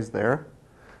 A stays there.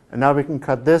 And now we can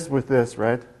cut this with this,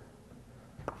 right?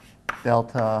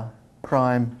 Delta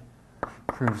prime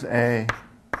proves A.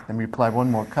 Then we apply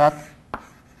one more cut.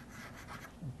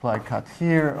 Apply cut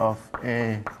here of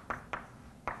A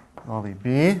lolly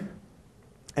B.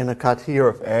 And a cut here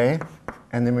of A.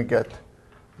 And then we get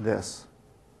this.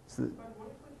 So, But what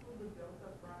if we put the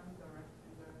delta prime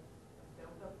directly there?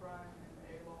 Delta prime and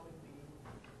A log B,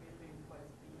 B implies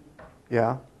B.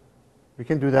 yeah, we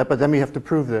can do that, but then we have to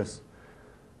prove this.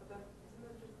 But that, isn't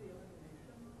that just the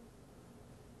elimination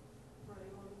for A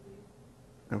log B?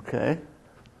 Okay.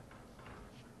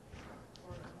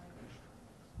 Or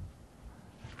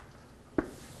am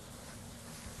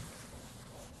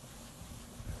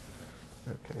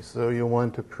Okay, so you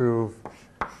want to prove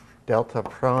delta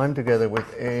prime together with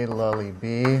A lolly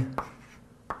B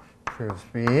proves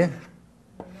B. I know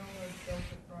that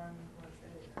delta prime implies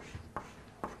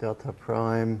A. Delta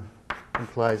prime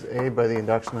implies A by the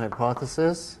induction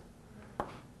hypothesis.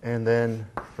 And then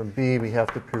from B, we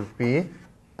have to prove B,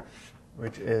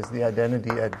 which is the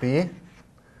identity at B.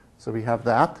 So we have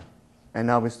that. And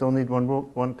now we still need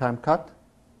one time cut,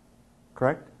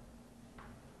 correct?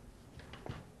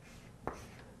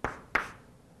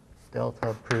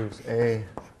 Delta proves A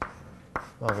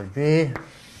lolly B,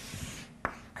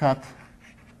 cut,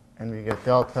 and we get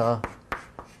delta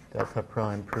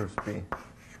prime proves B.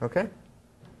 Okay?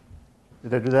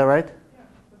 Did I do that right? Yeah,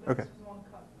 but Okay. that's just one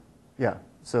cut. Yeah.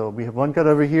 So we have one cut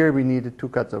over here, we needed two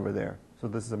cuts over there. So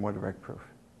this is a more direct proof.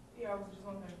 Yeah, I was just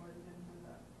wondering why you didn't do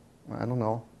that. I don't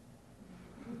know.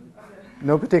 Okay.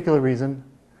 No particular reason.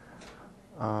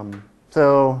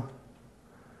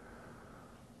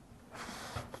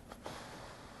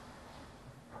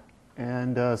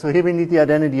 So here we need the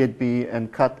identity at B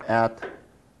and cut at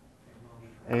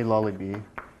A lolly B.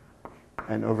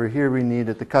 And over here we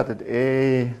needed the cut at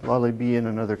A lolly B and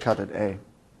another cut at A.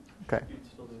 Okay.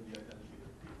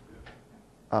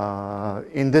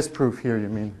 In this proof here, you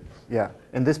mean? Yeah.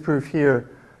 In this proof here,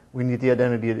 we need the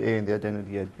identity at A and the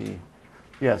identity at B.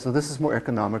 Yeah, so this is more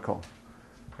economical.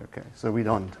 Okay, so we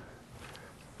don't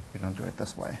do it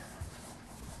this way.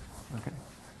 Okay.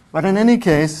 But in any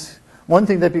case, one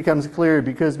thing that becomes clear,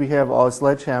 because we have all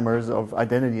sledgehammers of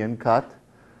identity and cut,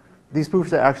 these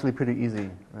proofs are actually pretty easy,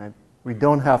 right? We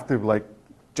don't have to like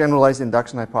generalized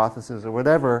induction hypothesis or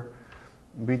whatever,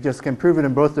 we just can prove it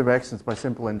in both directions by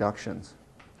simple inductions.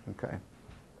 Okay.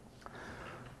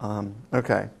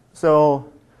 Okay.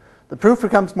 So the proof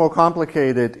becomes more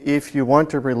complicated if you want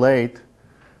to relate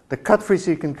the cut-free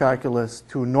secant calculus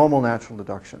to normal natural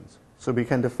deductions. So we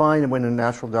can define when a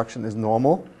natural deduction is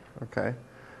normal, okay,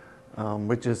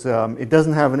 which is it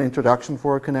doesn't have an introduction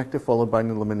for a connective followed by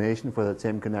an elimination for that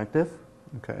same connective,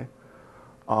 okay.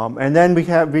 And then we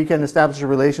can establish a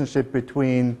relationship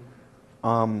between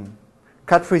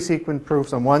cut-free sequent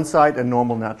proofs on one side and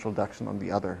normal natural deduction on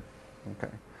the other.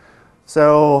 Okay.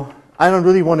 So I don't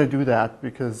really want to do that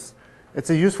because it's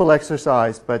a useful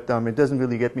exercise, but it doesn't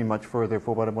really get me much further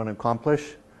for what I want to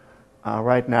accomplish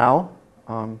right now.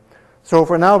 So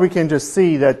for now, we can just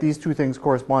see that these two things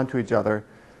correspond to each other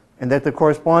and that the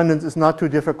correspondence is not too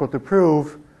difficult to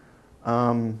prove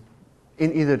in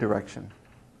either direction.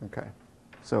 Okay.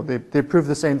 So they prove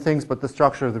the same things, but the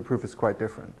structure of the proof is quite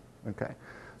different. Okay.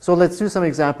 So let's do some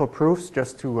example proofs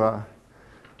just to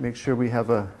make sure we have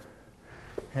a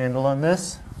handle on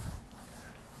this.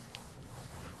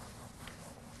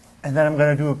 And then I'm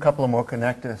going to do a couple of more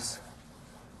connectives.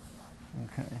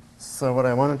 Okay. So what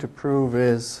I wanted to prove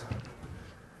is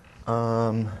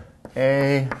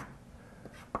A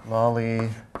lolly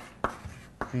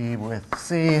B with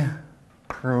C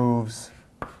proves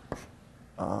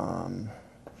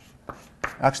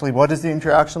actually, what is the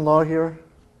interaction law here?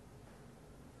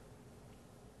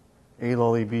 A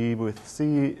lolly B with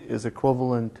C is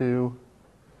equivalent to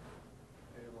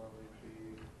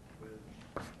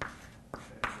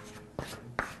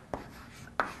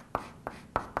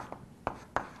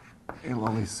A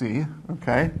lolly C.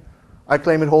 Okay. I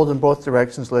claim it holds in both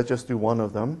directions. Let's just do one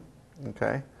of them.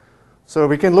 Okay. So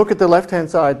we can look at the left-hand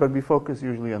side, but we focus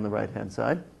usually on the right-hand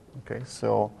side. Okay.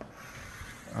 So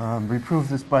we prove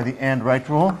this by the and right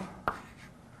rule.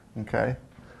 Okay.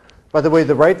 By the way,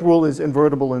 the right rule is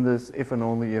invertible in this if and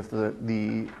only if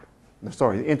the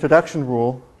introduction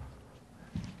rule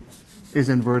is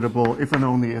invertible if and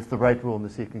only if the right rule in the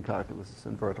secant calculus is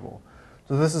invertible.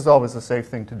 So this is always a safe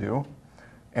thing to do.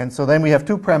 And so then we have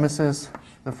two premises,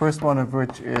 the first one of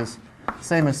which is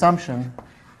same assumption,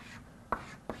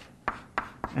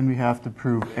 and we have to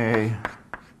prove A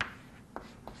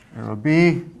arrow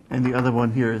B, and the other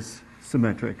one here is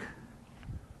symmetric.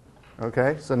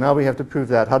 Okay, so now we have to prove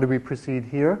that. How do we proceed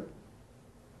here?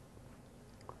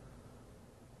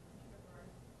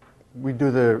 We do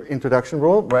the introduction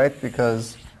rule, right,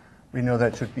 because we know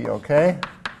that should be okay.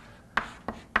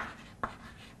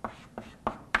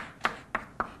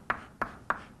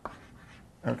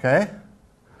 Okay,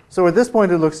 so at this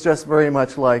point it looks just very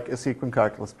much like a secant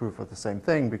calculus proof of the same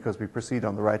thing because we proceed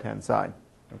on the right-hand side.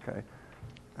 Okay.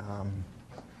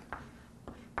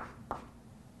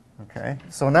 Okay,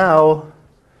 so now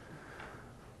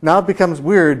it becomes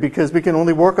weird because we can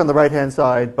only work on the right-hand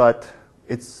side, but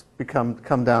it's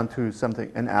come down to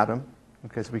something, an atom.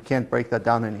 Okay, so we can't break that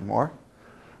down anymore.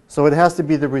 So it has to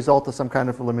be the result of some kind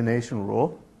of elimination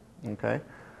rule. Okay.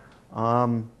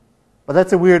 But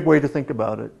that's a weird way to think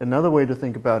about it. Another way to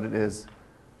think about it is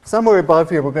somewhere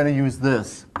above here we're going to use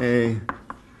this, A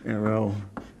arrow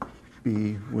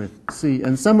B with C.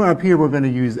 And somewhere up here we're going to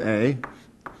use A.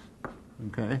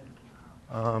 Okay.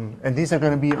 And these are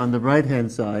going to be on the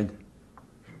right-hand side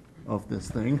of this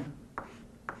thing.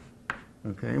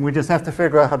 Okay. And we just have to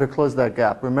figure out how to close that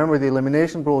gap. Remember, the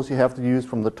elimination rules you have to use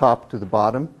from the top to the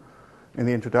bottom, and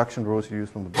the introduction rules you use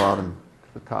from the bottom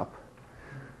to the top.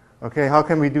 Okay, how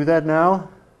can we do that now?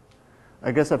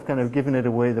 I guess I've kind of given it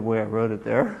away the way I wrote it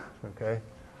there. Okay,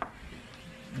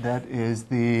 that is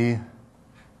the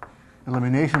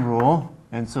elimination rule.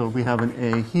 And so we have an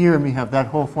A here, and we have that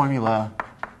whole formula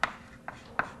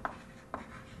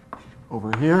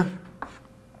over here.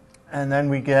 And then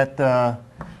we get,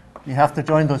 you have to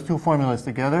join those two formulas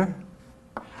together.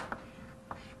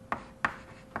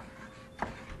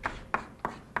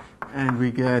 And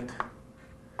we get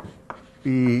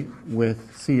B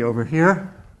with C over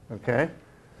here. Okay.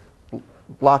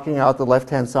 Blocking out the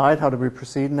left-hand side, how do we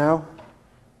proceed now?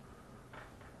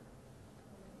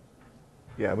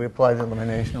 Yeah, we apply the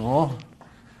elimination rule.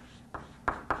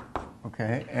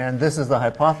 Okay, and this is the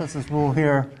hypothesis rule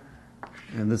here,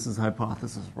 and this is the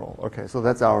hypothesis rule. Okay, so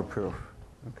that's our proof.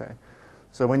 Okay,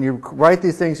 so when you write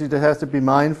these things, you just have to be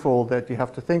mindful that you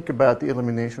have to think about the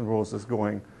elimination rules as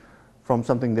going from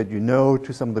something that you know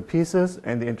to some of the pieces,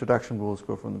 and the introduction rules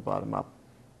go from the bottom up.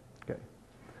 Okay.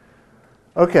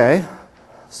 Okay,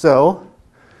 so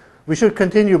we should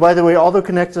continue. By the way, all the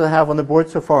connectors I have on the board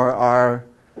so far are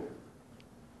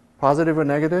positive or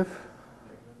negative?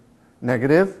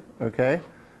 Negative, okay.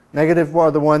 Negative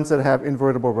are the ones that have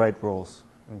invertible right rules.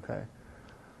 Okay.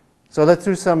 So let's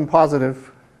do some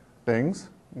positive things.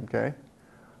 Okay.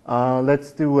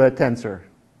 Let's do a tensor.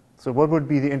 So what would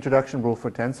be the introduction rule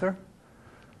for tensor?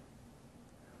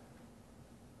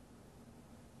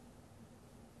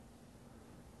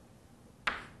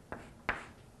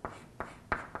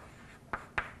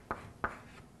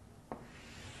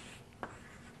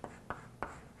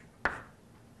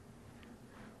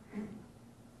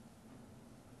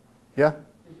 Yeah?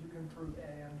 If you can prove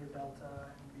A under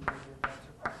delta and B under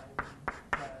delta prime,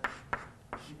 then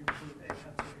you can prove A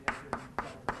tensor B under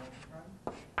delta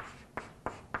prime.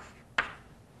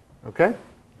 Okay?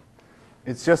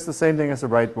 It's just the same thing as the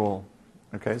right rule.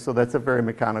 Okay, so that's a very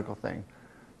mechanical thing.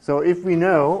 So if we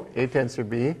know A tensor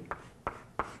B,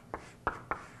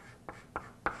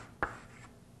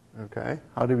 okay,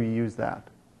 how do we use that?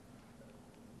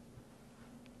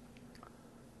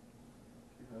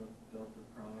 You have delta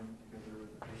prime together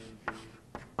with A and B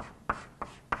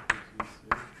gives you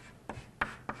C.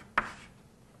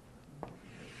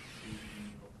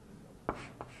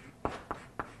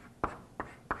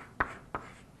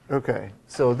 Okay,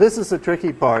 so this is the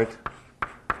tricky part.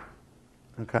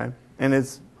 Okay, and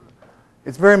it's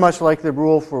very much like the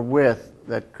rule for width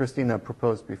that Christina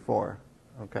proposed before.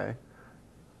 Okay,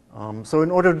 so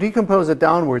in order to decompose it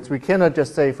downwards, we cannot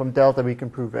just say from delta we can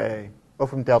prove A, or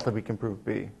from delta we can prove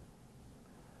B,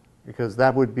 because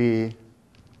that would be,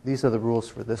 these are the rules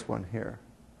for this one here.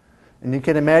 And you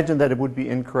can imagine that it would be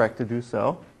incorrect to do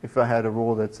so if I had a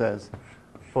rule that says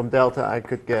from delta I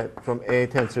could get from A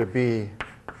tensor B,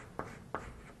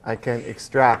 I can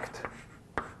extract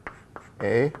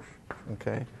A.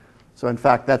 Okay, so in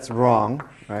fact that's wrong,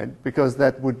 right? Because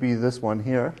that would be this one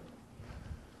here.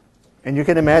 And you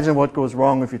can imagine what goes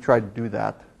wrong if you try to do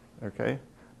that. Okay,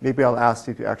 maybe I'll ask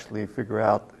you to actually figure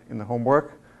out in the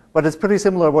homework. But it's pretty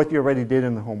similar to what you already did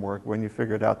in the homework when you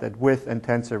figured out that width and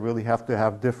tensor really have to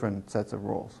have different sets of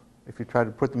rules. If you try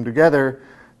to put them together,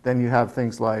 then you have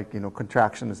things like,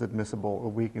 contraction is admissible or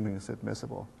weakening is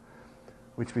admissible,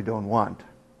 which we don't want.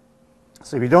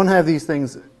 So we don't have these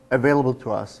things available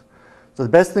to us. So the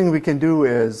best thing we can do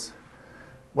is,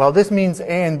 well, this means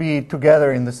A and B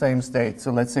together in the same state.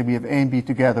 So let's say we have A and B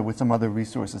together with some other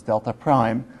resources, delta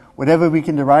prime. Whatever we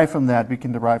can derive from that, we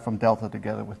can derive from delta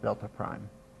together with delta prime.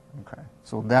 Okay,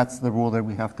 so that's the rule that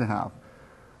we have to have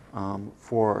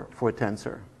for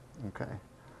tensor. Okay.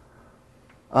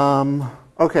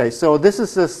 Okay, so this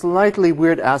is a slightly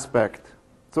weird aspect.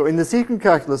 So in the secant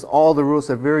calculus, all the rules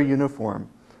are very uniform.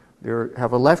 They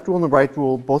have a left rule and a right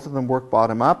rule. Both of them work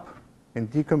bottom up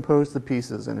and decompose the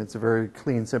pieces, and it's a very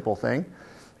clean, simple thing.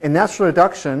 In natural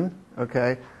reduction,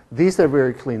 okay, these are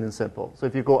very clean and simple. So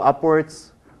if you go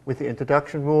upwards with the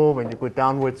introduction rule, when you go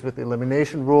downwards with the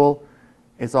elimination rule,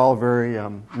 it's all very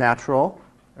natural.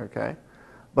 Okay,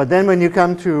 but then when you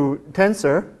come to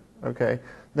tensor, okay,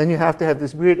 then you have to have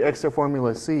this weird extra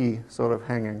formula C sort of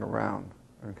hanging around.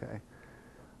 Okay.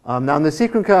 Now in the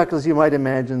secant calculus, you might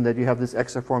imagine that you have this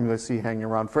extra formula C hanging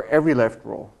around for every left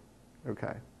rule.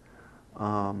 Okay.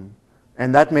 And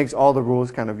that makes all the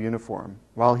rules kind of uniform.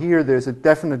 While here, there's a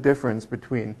definite difference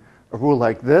between a rule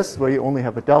like this, where you only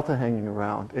have a delta hanging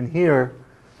around, and here,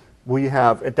 we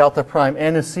have a delta prime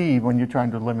and a C when you're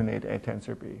trying to eliminate A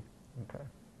tensor B. Okay.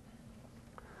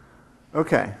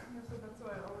 Okay. So that's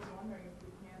why I was wondering if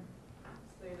we can't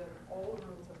say that all rules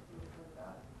have to look like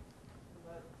that,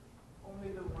 but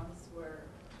only the ones where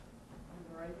on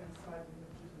the right-hand side we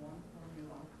have just one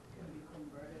formula can be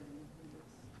converted into this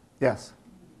Yes.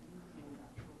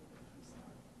 natural system.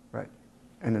 Right.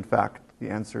 And in fact, the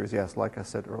answer is yes, like I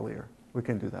said earlier. We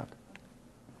can do that.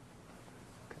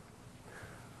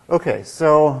 Okay,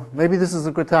 so maybe this is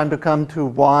a good time to come to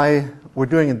why we're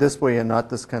doing it this way and not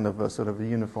this kind of a sort of a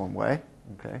uniform way.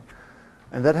 Okay,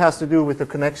 and that has to do with the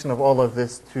connection of all of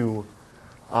this to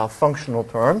functional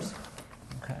terms.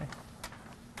 Okay,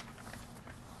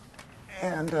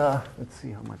 and let's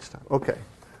see how much time. Okay,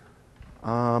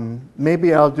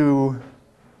 maybe I'll do.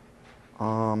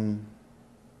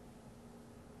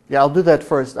 Yeah, I'll do that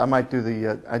first. I might do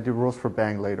the I do rules for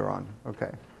Bang later on.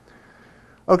 Okay.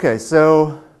 Okay,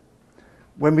 so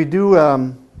when we do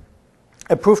a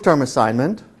proof term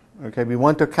assignment, okay, we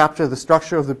want to capture the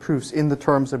structure of the proofs in the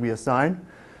terms that we assign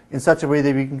in such a way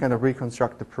that we can kind of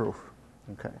reconstruct the proof.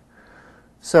 Okay.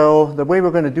 So the way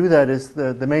we're going to do that is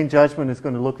the main judgment is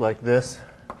going to look like this.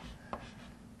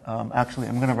 Actually,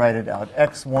 I'm going to write it out.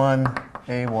 X1,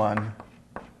 A1,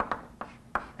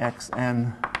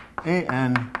 Xn,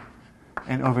 An,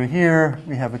 and over here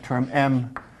we have a term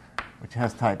M, which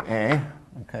has type A.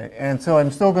 Okay, and so I'm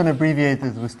still going to abbreviate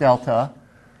this with delta,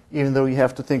 even though you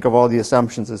have to think of all the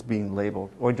assumptions as being labeled,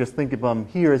 or just think of them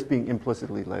here as being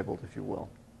implicitly labeled, if you will.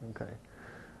 Okay.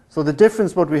 So the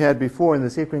difference what we had before in the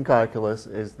sequent calculus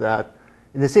is that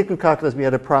in the sequent calculus we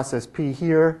had a process P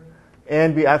here,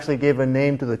 and we actually gave a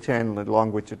name to the channel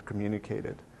along which it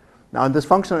communicated. Now in this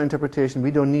functional interpretation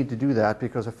we don't need to do that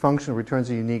because a function returns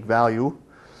a unique value,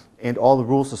 and all the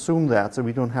rules assume that, so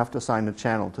we don't have to assign a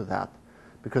channel to that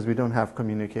because we don't have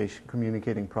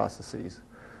communicating processes.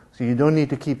 So you don't need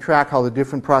to keep track how the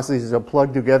different processes are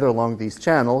plugged together along these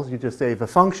channels. You just say if a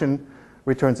function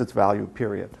returns its value,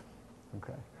 period.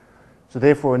 Okay. So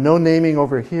therefore, no naming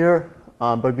over here,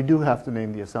 but we do have to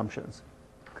name the assumptions.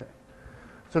 Okay.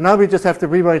 So now we just have to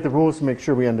rewrite the rules to make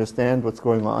sure we understand what's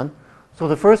going on. So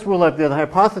the first rule up there, the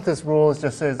hypothesis rule,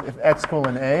 just says if x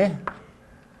colon a,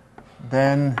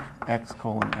 then x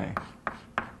colon a.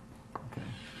 Okay.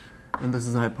 And this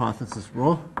is a hypothesis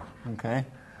rule. Okay.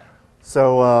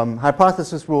 So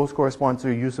hypothesis rules correspond to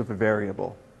the use of a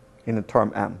variable in a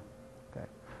term m. Okay.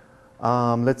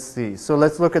 Let's see. So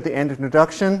let's look at the end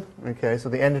introduction. Okay. So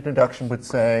the end introduction would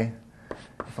say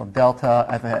from delta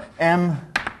I have m,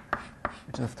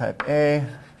 which is of type A,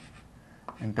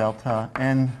 and delta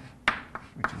n,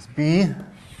 which is b.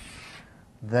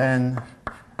 Then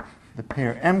the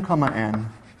pair m comma n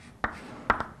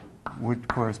would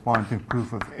correspond to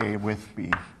proof of A with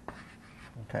B.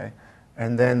 Okay.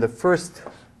 And then the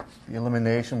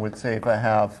elimination would say if I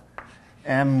have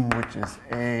m, which is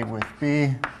A with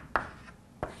B,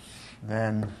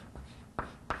 then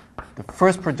the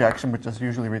first projection, which is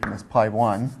usually written as pi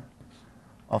 1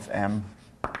 of m,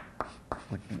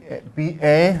 would be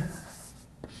A,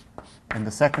 and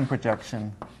the second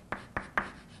projection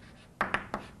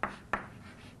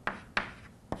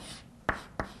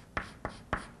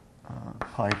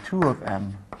pi 2 of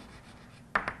m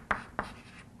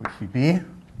would be B.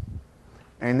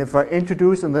 And if I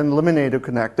introduce and then eliminate a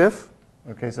connective,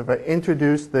 okay, so if I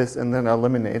introduce this and then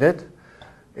eliminate it,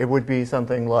 it would be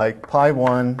something like pi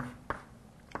 1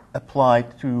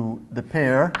 applied to the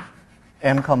pair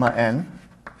m comma n,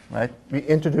 right? We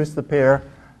introduce the pair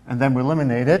and then we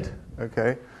eliminate it,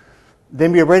 okay?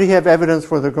 Then we already have evidence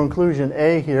for the conclusion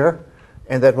A here,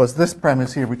 and that was this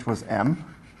premise here, which was m,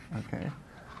 okay?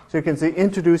 So you can see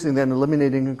introducing then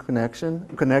eliminating a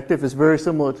connective is very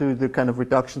similar to the kind of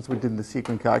reductions we did in the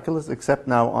sequent calculus, except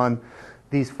now on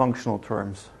these functional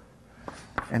terms.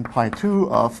 And pi 2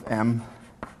 of m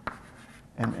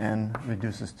and n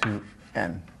reduces to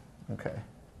n. Okay.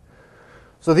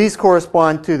 So these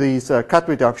correspond to these cut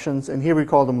reductions, and here we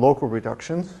call them local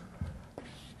reductions.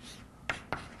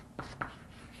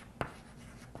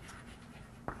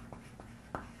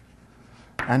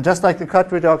 And just like the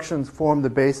cut reductions form the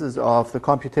basis of the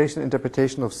computation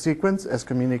interpretation of sequence as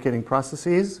communicating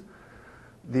processes,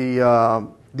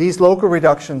 these local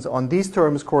reductions on these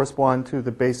terms correspond to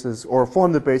the basis or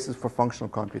form the basis for functional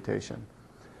computation.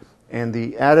 And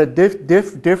the added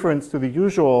difference to the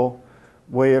usual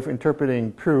way of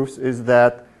interpreting proofs is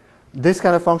that this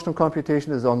kind of functional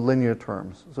computation is on linear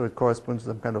terms. So it corresponds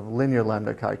to some kind of linear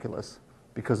lambda calculus,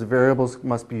 because the variables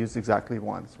must be used exactly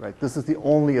once, right? This is the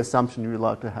only assumption you're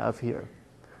allowed to have here.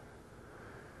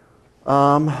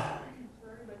 Sorry, but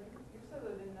you said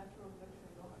that in natural reduction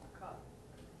you don't have cut.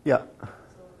 Yeah.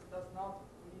 So it does not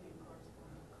really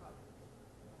correspond to cut.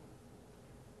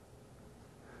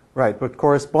 Right, but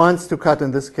corresponds to cut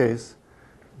in this case.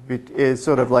 It is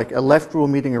sort of like a left rule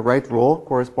meeting a right rule,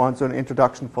 corresponds to an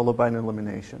introduction followed by an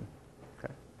elimination.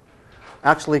 Okay.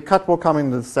 Actually, cut will come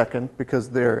in a second, because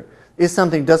there is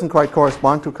something doesn't quite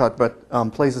correspond to cut, but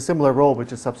plays a similar role,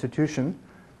 which is substitution.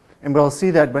 And we'll see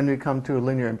that when we come to a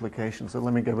linear implication. So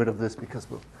let me get rid of this, because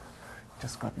we've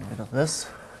just gotten rid of this.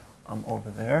 I'm over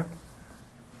there.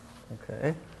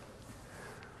 Okay.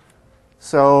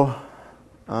 So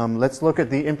let's look at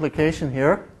the implication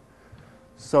here.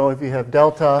 So if you have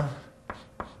delta,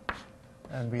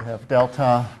 and we have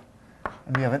delta,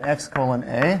 and we have an x colon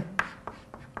a,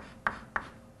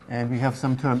 and we have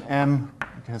some term m,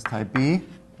 which has type b,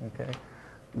 okay,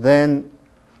 then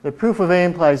the proof of A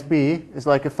implies B is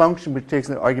like a function which takes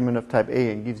an argument of type A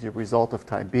and gives you a result of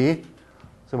type B.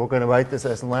 So we're going to write this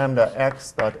as lambda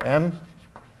x dot m,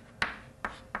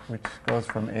 which goes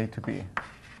from A to B.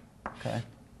 Okay.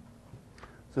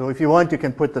 So if you want, you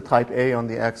can put the type A on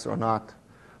the x or not.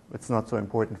 It's not so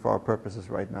important for our purposes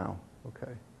right now.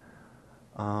 Okay.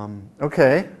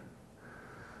 Okay.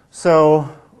 So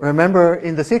remember,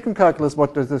 in the sequent calculus,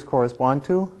 what does this correspond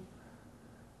to?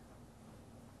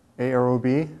 A arrow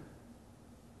B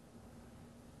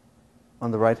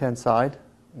on the right-hand side.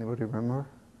 Anybody remember?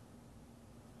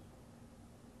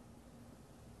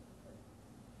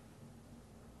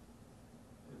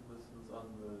 It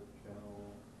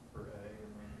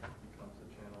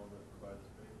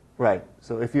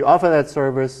So if you offer that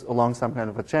service along some kind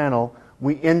of a channel,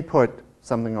 we input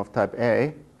something of type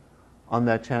A on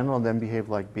that channel and then behave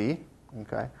like B.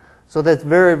 Okay? So that's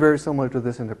very, very similar to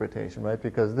this interpretation, right?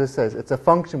 Because this says it's a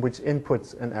function which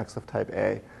inputs an x of type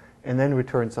A and then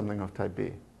returns something of type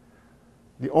B.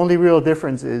 The only real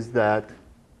difference is that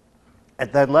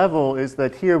at that level is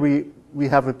that here we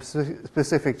have a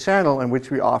specific channel in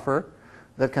which we offer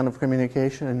that kind of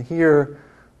communication, and here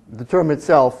the term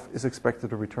itself is expected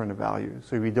to return a value,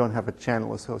 so we don't have a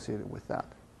channel associated with that.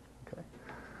 Okay.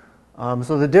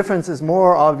 So the difference is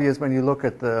more obvious when you look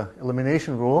at the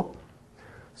elimination rule.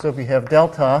 So if we have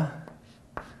delta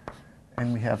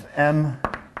and we have m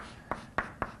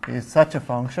is such a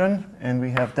function, and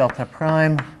we have delta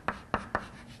prime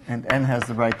and n has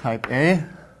the right type A,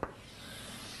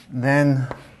 then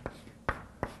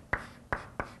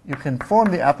you can form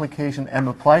the application m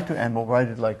applied to n. We'll write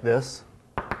it like this,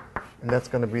 and that's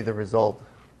going to be the result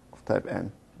of type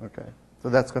n. Okay, so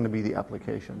that's going to be the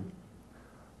application.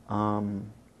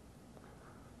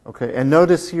 Okay, and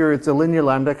notice here it's a linear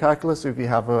lambda calculus. So if you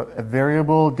have a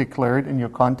variable declared in your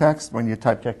context when you're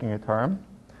type checking a term,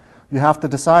 you have to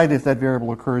decide if that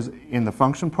variable occurs in the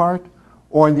function part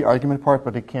or in the argument part,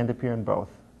 but it can't appear in both.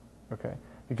 Okay,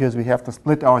 because we have to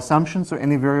split our assumptions, so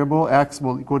any variable x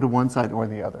will go to one side or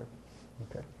the other.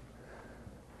 Okay.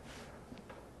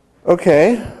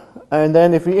 Okay, and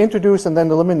then if we introduce and then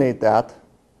eliminate that,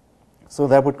 so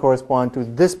that would correspond to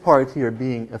this part here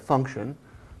being a function.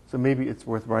 So maybe it's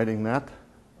worth writing that.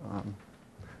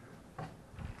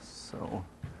 So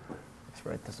let's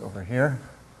write this over here.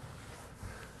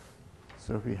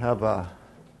 So if we have a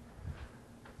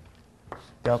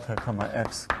delta comma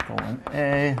x colon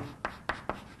A,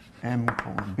 m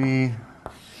colon B,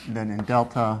 then in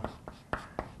delta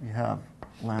we have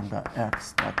lambda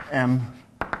x dot m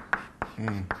A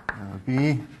arrow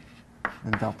B,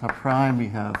 then delta prime we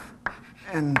have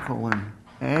n colon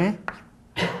A.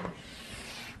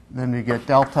 Then we get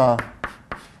delta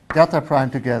prime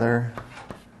together.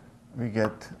 We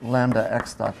get lambda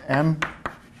x dot m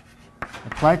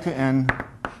applied to n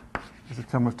is a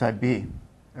term of type B.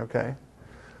 Okay.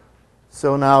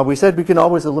 So now we said we can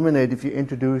always eliminate if you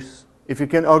introduce, if you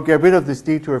can get rid of this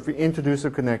detour if you introduce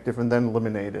a connective and then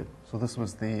eliminate it. So this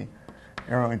was the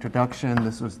arrow introduction.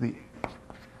 This was the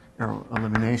arrow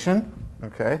elimination.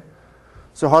 Okay.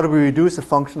 So how do we reduce a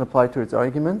function applied to its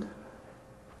argument?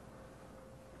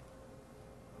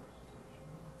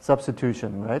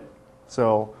 Substitution, right?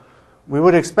 So we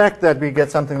would expect that we get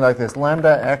something like this.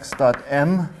 Lambda x dot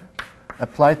m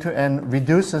applied to n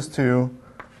reduces to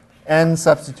n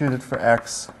substituted for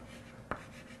x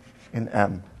in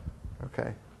m.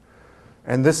 Okay.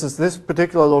 And this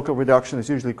particular local reduction is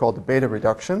usually called the beta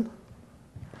reduction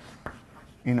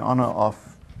in honor of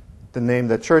the name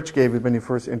that Church gave it when he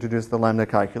first introduced the lambda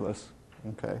calculus.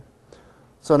 Okay.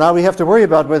 So now we have to worry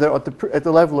about whether at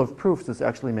the level of proofs this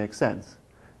actually makes sense.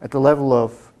 At the level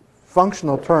of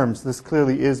functional terms, this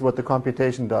clearly is what the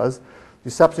computation does.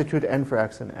 You substitute n for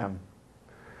x and m.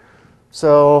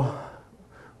 So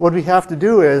what we have to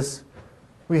do is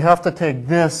we have to take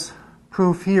this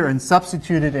proof here and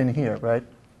substitute it in here, right?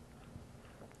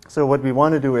 So what we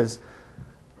want to do is,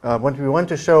 what we want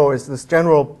to show is this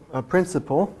general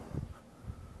principle.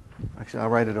 Actually, I'll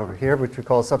write it over here, which we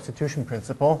call substitution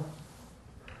principle.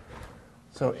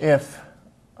 So if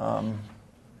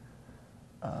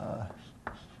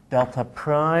delta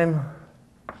prime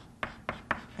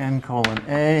n colon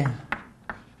A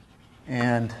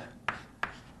and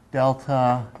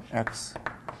delta x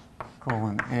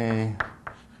colon A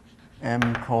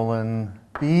m colon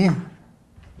B,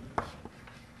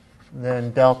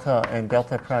 then delta and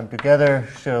delta prime together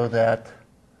show that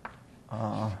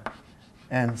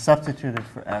n substituted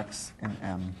for x in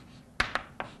m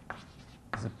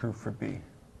is a proof for B.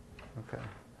 Okay.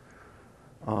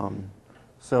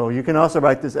 So you can also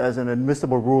write this as an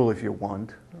admissible rule if you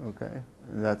want. Okay,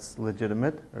 and that's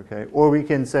legitimate. Okay, or we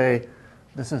can say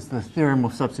this is the theorem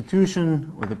of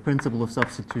substitution or the principle of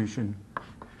substitution.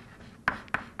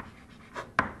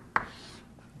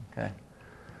 Okay,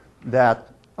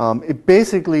 that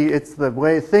it's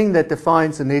the thing that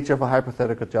defines the nature of a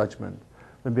hypothetical judgment.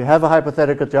 When we have a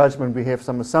hypothetical judgment, we have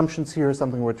some assumptions here,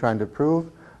 something we're trying to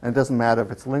prove, and it doesn't matter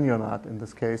if it's linear or not in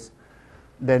this case.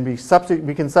 Then we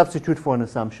can substitute for an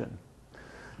assumption.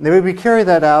 And the way we carry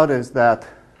that out is that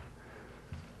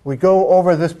we go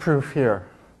over this proof here,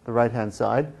 the right-hand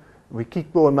side. We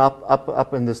keep going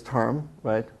up in this term,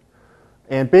 right?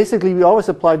 And basically, we always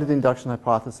apply to the induction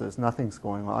hypothesis. Nothing's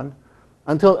going on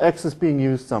until x is being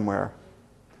used somewhere.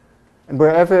 And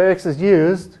wherever x is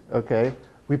used, okay,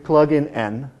 we plug in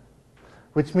n.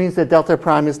 which means that delta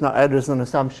prime is not added as an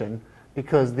assumption,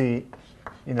 because the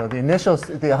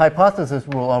hypothesis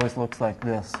rule always looks like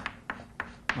this,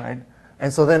 right?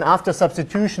 And so then after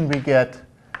substitution, we get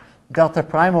delta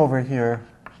prime over here,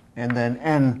 and then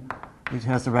n, which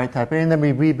has the right type A, and then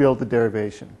we rebuild the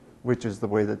derivation, which is the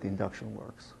way that the induction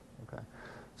works. Okay.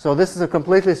 So this is a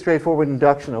completely straightforward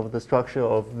induction over the structure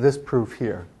of this proof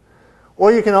here.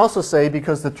 Or you can also say,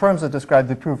 because the terms that describe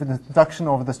the proof, it's induction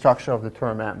over the structure of the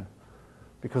term m,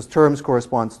 because terms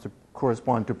correspond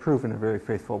to proof in a very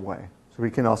faithful way. So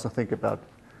we can also think about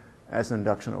as an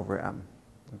induction over m.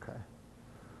 Okay.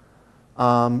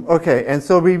 Okay, and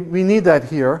so we need that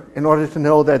here in order to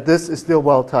know that this is still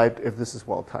well-typed if this is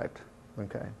well-typed.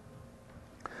 Okay.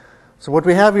 So what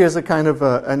we have here is a kind of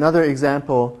another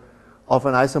example of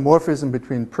an isomorphism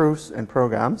between proofs and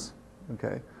programs.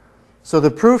 Okay. So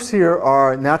the proofs here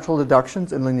are natural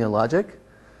deductions in linear logic,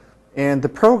 and the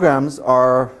programs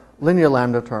are linear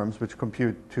lambda terms which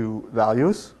compute two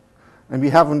values. And I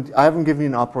haven't given you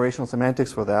an operational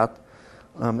semantics for that.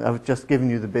 I've just given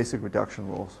you the basic reduction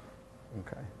rules.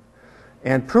 Okay.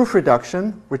 And proof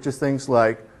reduction, which is things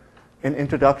like an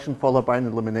introduction followed by an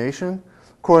elimination,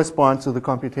 corresponds to the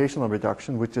computational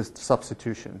reduction, which is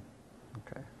substitution.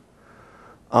 Okay.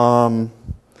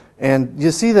 And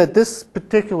you see that this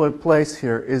particular place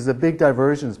here is a big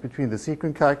divergence between the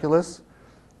sequent calculus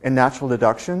and natural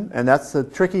deduction, and that's the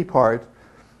tricky part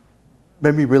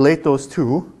when we relate those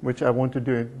two, which I want to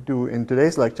do in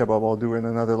today's lecture, but I'll do in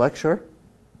another lecture,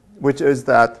 which is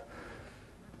that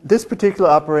this particular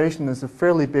operation is a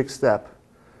fairly big step,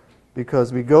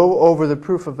 because we go over the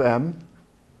proof of m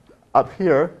up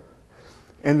here,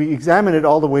 and we examine it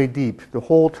all the way deep. The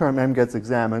whole term m gets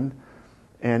examined,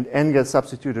 and n gets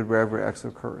substituted wherever x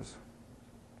occurs.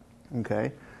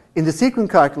 Okay. In the sequent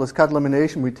calculus cut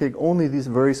elimination, we take only these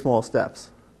very small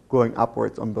steps, going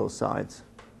upwards on both sides,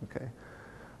 okay,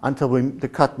 until the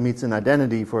cut meets an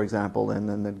identity, for example, and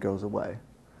then it goes away.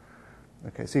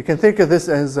 Okay, so you can think of this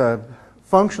as a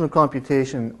functional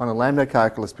computation on a lambda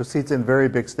calculus proceeds in very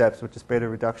big steps, which is beta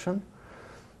reduction.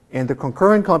 And the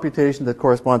concurrent computation that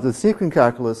corresponds to the sequent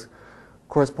calculus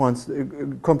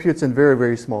computes in very,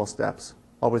 very small steps,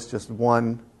 always just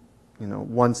one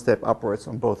step upwards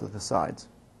on both of the sides.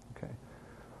 Okay.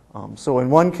 So in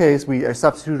one case, we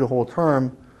substitute a whole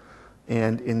term,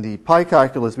 and in the pi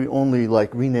calculus, we only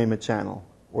rename a channel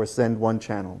or send one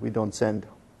channel. We don't send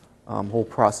whole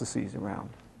processes around.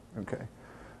 Okay.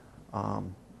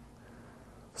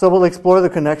 So we'll explore the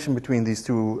connection between these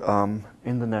two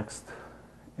in the next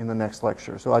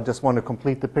lecture. So I just want to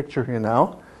complete the picture here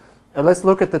now. And let's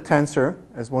look at the tensor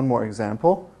as one more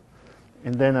example.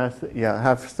 And then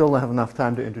still have enough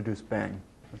time to introduce bang.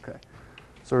 Okay.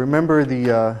 So remember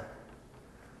the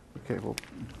okay, we'll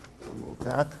remove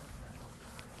that.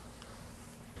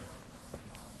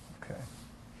 Okay.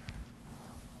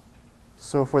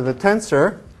 So for the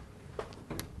tensor,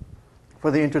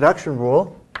 for the introduction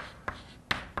rule,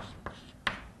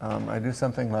 I do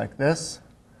something like this.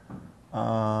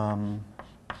 Okay,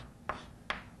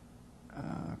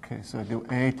 so I do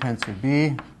A tensor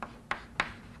B.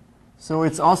 So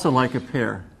it's also like a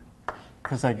pair,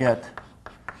 because I get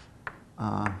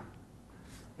A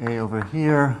over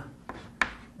here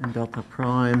and delta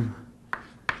prime,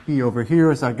 B over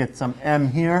here, so I get some M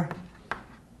here,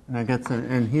 and I get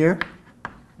some N here.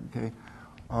 Okay.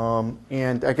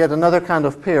 And I get another kind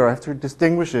of pair. I have to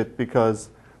distinguish it because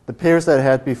the pairs that I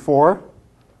had before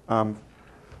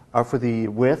are for the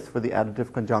width, for the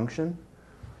additive conjunction.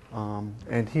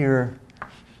 And here,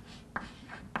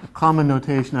 the common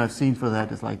notation I've seen for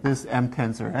that is like this, M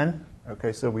tensor N.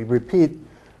 Okay, so we repeat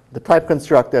the type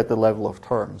construct at the level of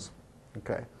terms.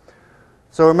 Okay.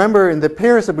 So remember, in the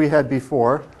pairs that we had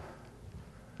before,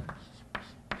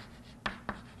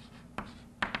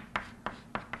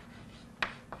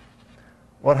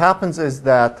 what happens is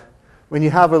that when you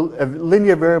have a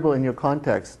linear variable in your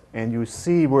context and you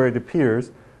see where it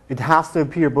appears, it has to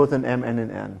appear both in M and in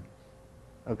N.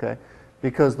 Okay?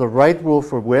 Because the right rule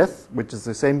for width, which is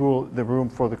the same rule, the rule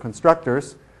for the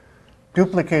constructors,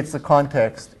 duplicates the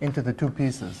context into the two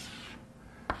pieces.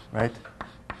 Right?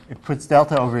 It puts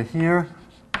delta over here,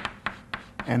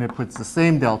 and it puts the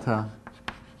same delta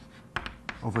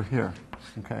over here.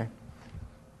 Okay?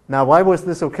 Now, why was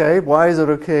this okay? Why is it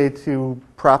okay to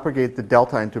propagate the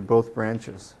delta into both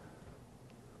branches,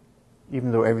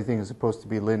 even though everything is supposed to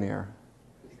be linear?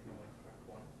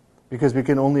 Because we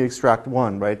can only extract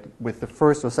one, right? With the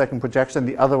first or second projection,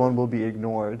 the other one will be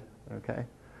ignored. Okay.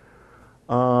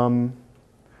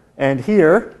 And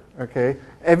here, okay,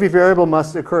 every variable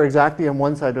must occur exactly on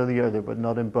one side or the other, but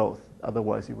not in both.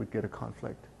 Otherwise, you would get a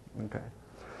conflict. Okay.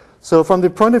 So from the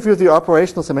point of view of the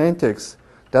operational semantics,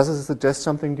 does it suggest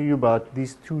something to you about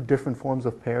these two different forms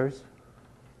of pairs?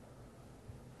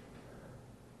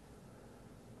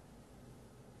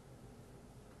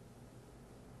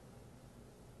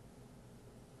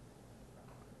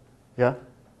 Yeah? So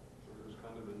there's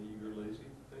kind of an eager, lazy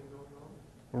thing going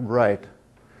on? Right.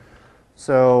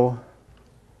 So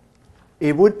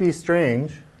it would be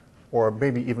strange, or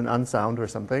maybe even unsound or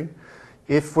something,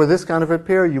 if for this kind of a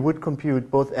pair you would compute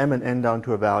both m and n down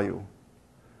to a value.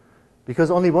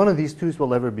 Because only one of these twos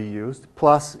will ever be used,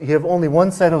 plus you have only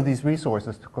one set of these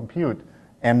resources to compute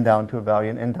m down to a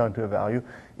value and n down to a value.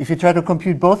 If you try to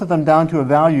compute both of them down to a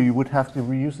value, you would have to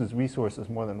reuse these resources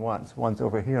more than once. Once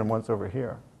over here and once over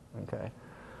here. Okay.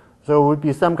 So it would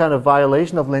be some kind of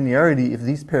violation of linearity if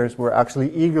these pairs were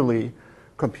actually eagerly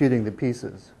computing the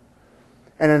pieces.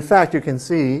 And in fact, you can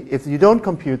see if you don't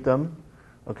compute them,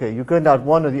 okay, you get out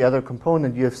one or the other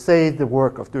component, you have saved the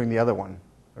work of doing the other one.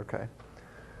 Okay.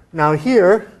 Now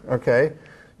here, okay,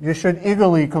 you should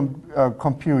eagerly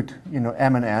compute,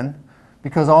 m and n,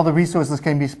 because all the resources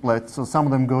can be split. So some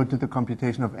of them go to the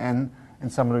computation of n,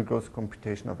 and some of them goes to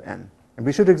computation of n. And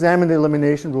we should examine the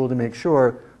elimination rule to make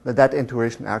sure that that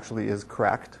intuition actually is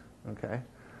correct. Okay.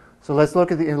 So let's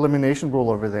look at the elimination rule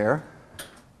over there.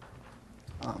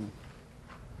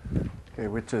 Okay,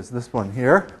 which is this one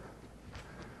here.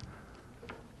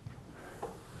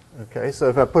 Okay, so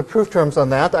if I put proof terms on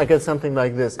that, I get something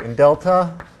like this. In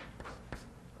delta,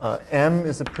 m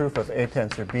is a proof of A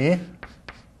tensor B.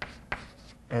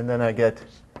 And then I get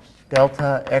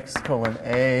delta x colon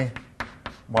A,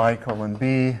 y colon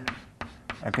B.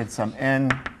 I get some n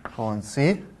colon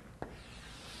C.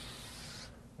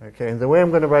 Okay, and the way I'm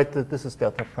going to write this is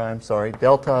delta prime, sorry.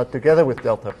 Delta together with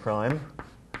delta prime.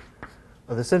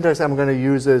 The syntax I'm going to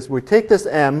use is we take this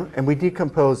m and we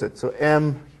decompose it. So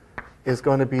m is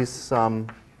going to be some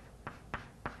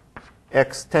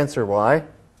x tensor y.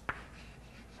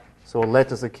 So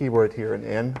let is a keyword here in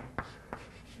n.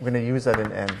 I'm going to use that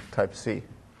in n type C.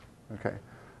 Okay.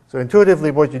 So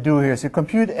intuitively what you do here is you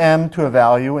compute m to a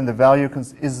value, and the value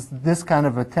is this kind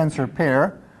of a tensor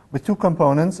pair with two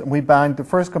components, and we bind the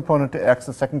first component to x,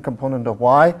 the second component to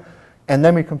y, and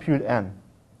then we compute n.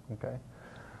 Okay.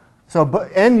 So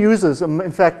n uses,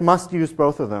 in fact, must use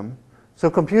both of them. So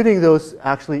computing those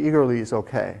actually eagerly is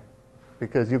okay,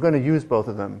 because you're going to use both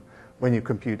of them when you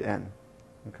compute n.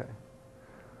 Okay.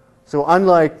 So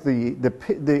unlike the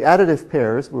additive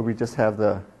pairs, where we just have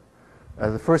the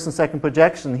first and second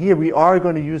projection, here we are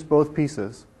going to use both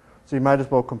pieces. So you might as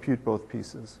well compute both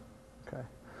pieces. Okay.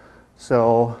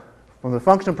 So from the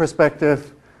function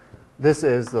perspective, this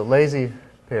is the lazy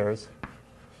pairs.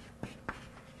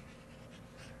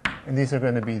 And these are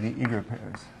going to be the eager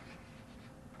pairs.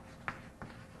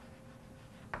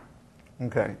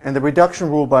 Okay, and the reduction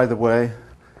rule, by the way,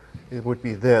 it would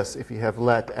be this. If you have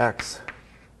let x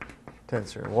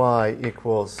tensor y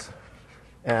equals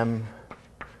m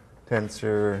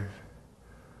tensor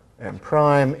m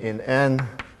prime in n,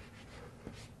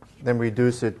 then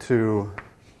reduce it to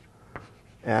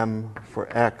m for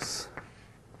x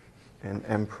and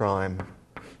m prime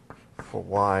for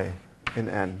y in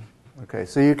n. Okay,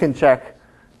 so you can check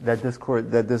that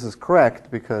this is correct,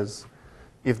 because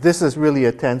if this is really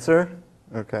a tensor,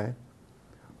 okay,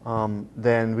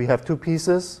 then we have two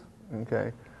pieces.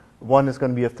 Okay, one is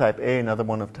going to be of type A, another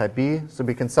one of type B. So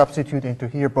we can substitute into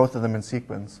here both of them in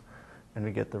sequence, and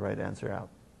we get the right answer out.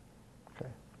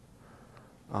 Okay.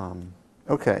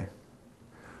 Okay.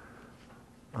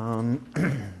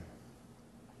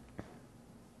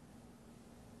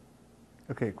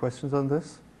 Okay. Questions on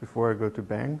this before I go to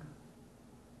Bang?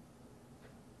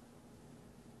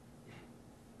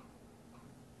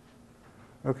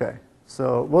 Okay,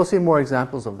 so we'll see more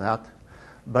examples of that.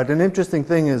 But an interesting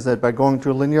thing is that by going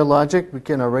to linear logic, we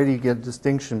can already get a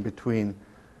distinction between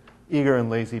eager and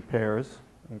lazy pairs.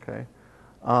 Okay,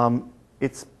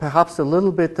 it's perhaps a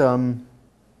little bit,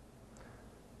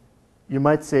 you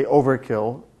might say,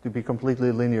 overkill to be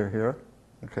completely linear here.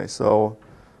 Okay, so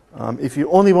if you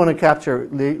only want to capture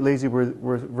lazy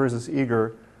versus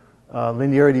eager,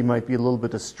 linearity might be a little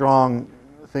bit a strong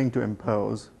thing to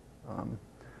impose.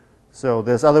 So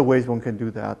there's other ways one can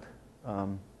do that.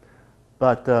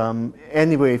 But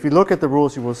anyway, if you look at the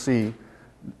rules, you will see,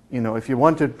 if you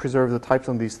want to preserve the types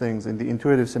on these things in the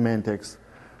intuitive semantics,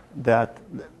 that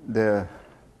the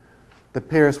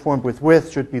pairs formed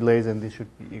with should be lazy and these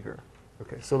should be eager.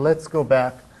 Okay, so let's go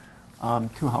back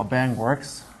to how Bang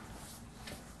works.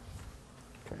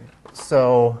 Okay,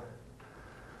 so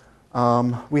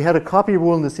we had a copy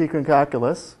rule in the sequent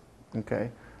calculus. Okay.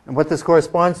 And what this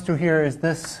corresponds to here is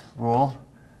this rule.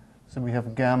 So we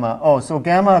have gamma. Oh, so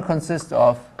gamma consists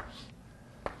of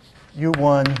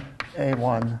U1,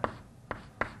 A1,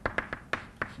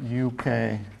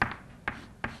 UK,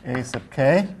 A sub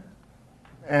k.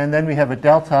 And then we have a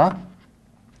delta,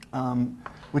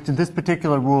 which in this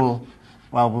particular rule,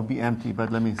 well, will be empty.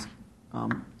 But let me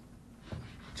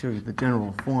show you the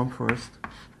general form first.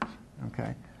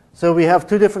 Okay. So we have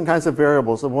two different kinds of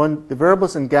variables. The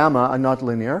variables in gamma are not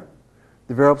linear.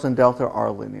 The variables in delta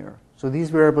are linear. So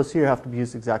these variables here have to be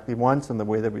used exactly once in the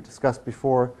way that we discussed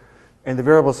before. And the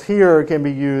variables here can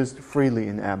be used freely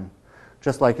in M,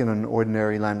 just like in an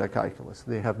ordinary lambda calculus.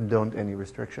 They don't any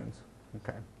restrictions.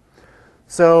 Okay.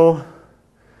 So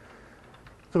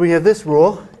we have this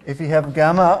rule. If you have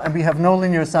gamma and we have no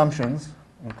linear assumptions,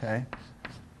 okay,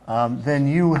 then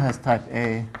U has type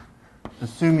A,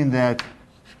 assuming that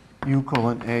U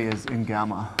colon A is in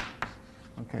gamma.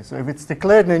 Okay, so if it's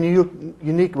declared in a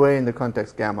unique way in the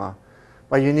context gamma,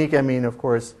 by unique I mean, of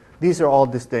course, these are all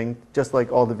distinct, just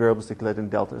like all the variables declared in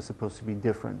delta are supposed to be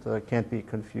different. So there can't be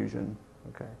confusion.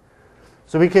 Okay,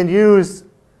 so we can use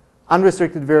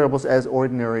unrestricted variables as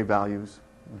ordinary values.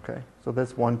 Okay, so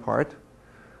that's one part.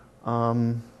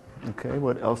 Okay,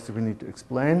 what else do we need to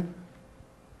explain?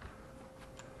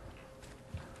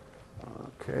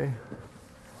 Okay.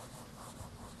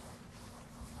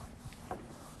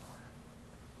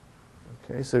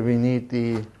 Okay, so we need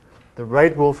the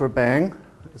right rule for bang,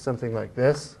 something like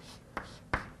this.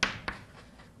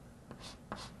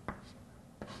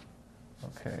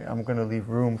 Okay, I'm going to leave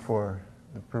room for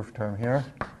the proof term here.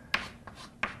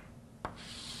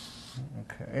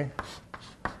 Okay.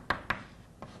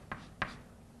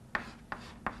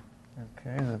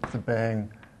 Okay, that's the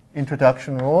bang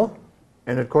introduction rule.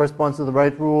 And it corresponds to the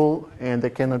right rule, and there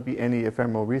cannot be any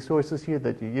ephemeral resources here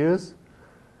that you use.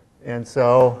 And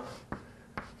so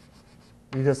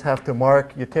you just have to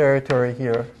mark your territory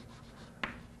here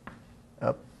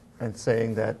up and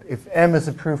saying that if M is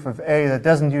a proof of A that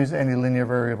doesn't use any linear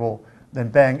variable, then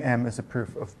bang M is a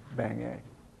proof of bang A.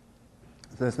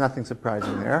 So there's nothing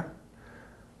surprising there.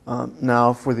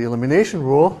 Now for the elimination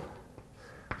rule,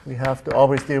 we have to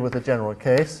always deal with a general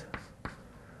case.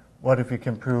 What if we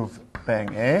can prove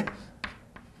bang A?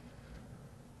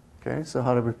 Okay, so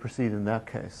how do we proceed in that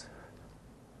case?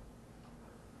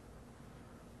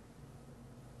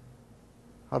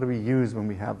 How do we use when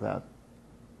we have that?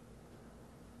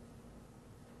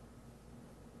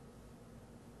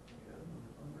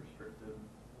 Unrestricted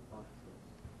hypothesis.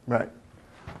 Right.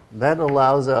 That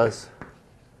allows us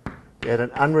to get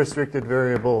an unrestricted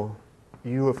variable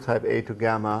U of type A to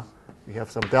gamma. We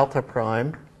have some delta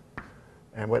prime,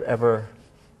 and whatever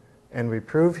n we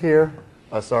prove here,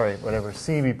 whatever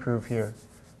C we prove here,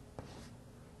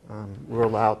 we're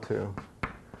allowed to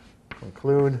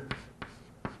conclude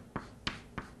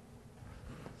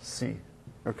C.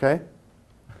 Okay?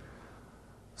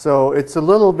 So it's a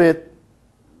little bit,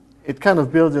 it kind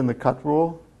of builds in the cut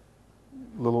rule.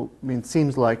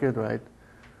 Seems like it, right?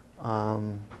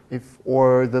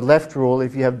 Or the left rule,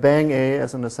 if you have bang A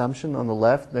as an assumption on the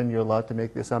left, then you're allowed to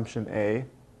make the assumption A.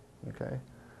 Okay?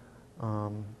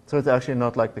 So it's actually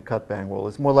not like the cut bang rule.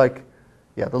 It's more like,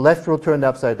 yeah, the left rule turned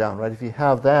upside down, right? If you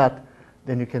have that,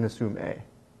 then you can assume A.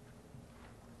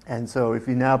 And so if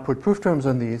you now put proof terms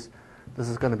on these, this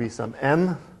is going to be some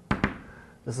M,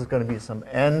 this is going to be some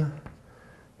N,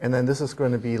 and then this is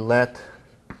going to be let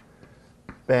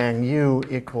bang U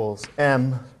equals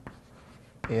M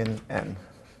in N.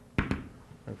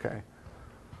 Okay.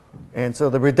 And so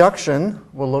the reduction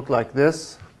will look like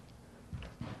this.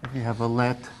 If you have a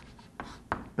let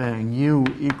bang U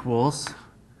equals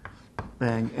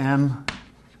bang M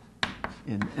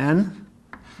in N,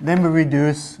 then we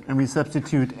reduce and we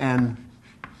substitute N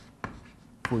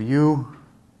for U,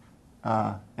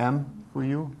 M for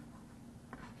U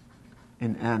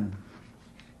in N.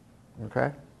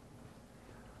 Okay?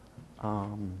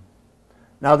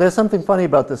 Now there's something funny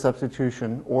about the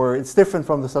substitution, or it's different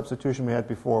from the substitution we had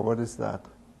before. What is that?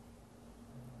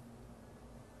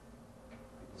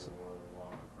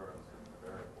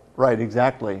 Right,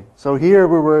 exactly. So here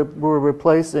we were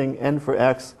replacing n for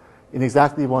x in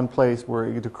exactly one place where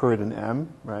it occurred in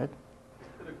M, right? It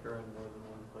could occur in more than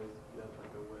one place if you have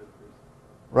like a width or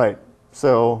something. Right.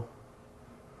 So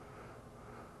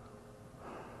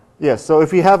yes, so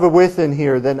if we have a width in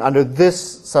here, then under this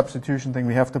substitution thing,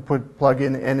 we have to plug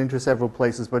in n into several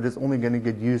places, but it's only going to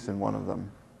get used in one of them.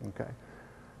 Okay.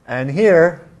 And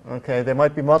here, okay, there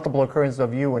might be multiple occurrences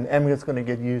of U, and M is going to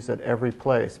get used at every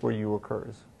place where U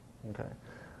occurs. Okay.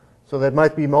 So that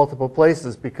might be multiple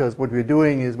places, because what we're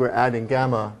doing is we're adding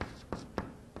gamma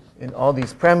in all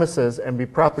these premises, and we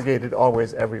propagate it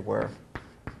always everywhere.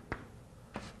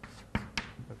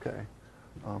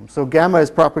 So gamma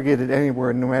is propagated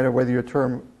anywhere, no matter whether your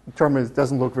term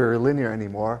doesn't look very linear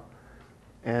anymore.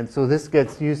 And so this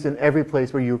gets used in every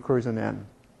place where U occurs in N.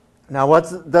 Now,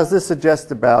 what does this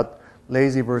suggest about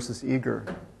lazy versus eager?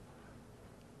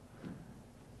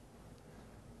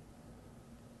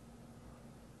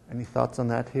 Any thoughts on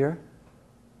that here?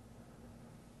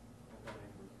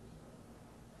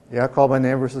 Yeah, call by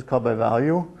name versus call by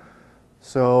value.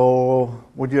 So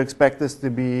would you expect this to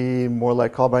be more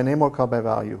like call by name or call by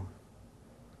value?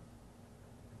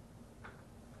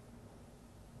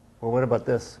 Well, what about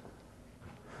this?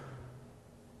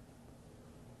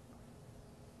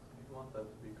 You want that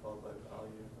to be called by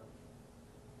value.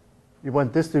 You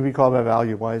want this to be called by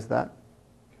value. Why is that?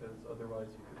 Because otherwise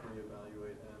you could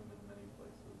reevaluate M in many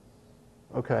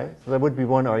places. Okay, so that would be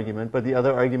one argument. But the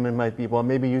other argument might be, well,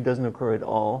 maybe U doesn't occur at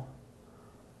all.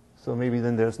 So maybe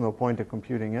then there's no point in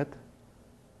computing it.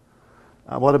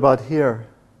 What about here?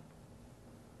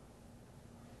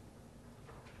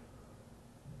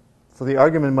 So the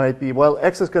argument might be, well,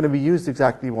 X is going to be used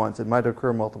exactly once. It might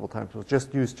occur multiple times. So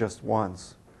just used just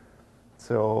once.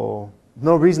 So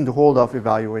no reason to hold off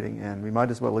evaluating N. We might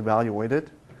as well evaluate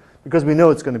it because we know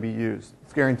it's going to be used.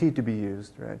 It's guaranteed to be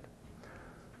used, right?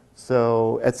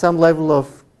 So at some level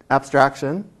of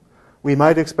abstraction, we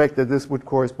might expect that this would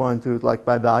correspond to like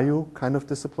by value kind of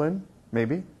discipline,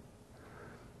 maybe.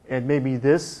 And maybe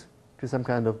this to some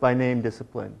kind of by name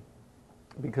discipline.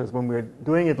 Because when we're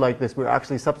doing it like this, we're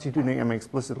actually substituting M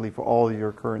explicitly for all your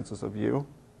occurrences of U,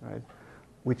 right?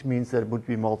 Which means that it would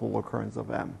be multiple occurrence of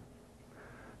M.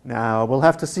 Now, we'll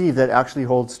have to see if that actually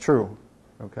holds true,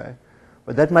 okay?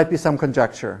 But that might be some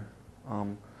conjecture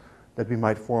that we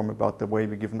might form about the way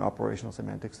we give an operational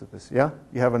semantics to this. Yeah?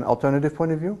 You have an alternative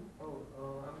point of view?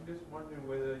 I'm just wondering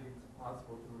whether it's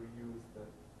possible to reuse the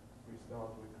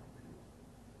result we compute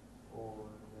for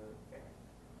the N.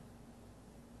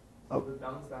 So the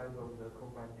downside of the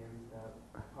combined name is that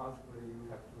possibly you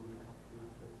have to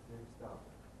recompute the same stuff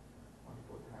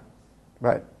multiple times.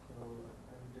 Right. So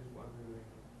I'm just wondering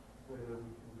whether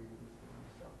we can reuse the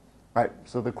results. Right.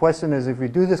 So the question is, if we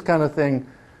do this kind of thing,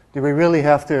 do we really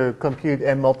have to compute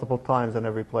M multiple times in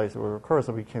every place where it occurs,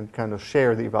 so we can kind of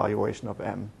share the evaluation of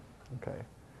M? Okay.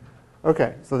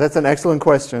 Okay, so that's an excellent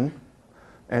question.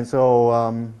 And so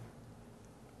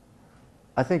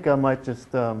I think I might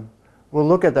just, we'll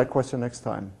look at that question next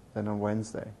time, then on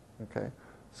Wednesday. Okay.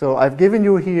 So I've given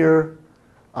you here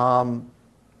a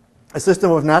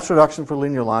system of natural reduction for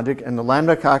linear logic and the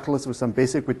lambda calculus with some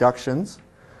basic reductions,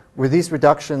 where these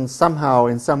reductions somehow,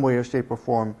 in some way or shape or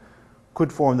form,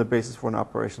 could form the basis for an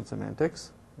operational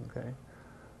semantics. Okay.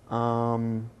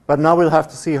 But now we'll have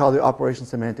to see how the operational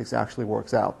semantics actually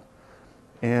works out.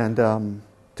 And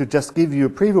to just give you a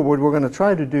preview, what we're going to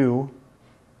try to do,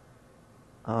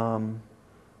 let's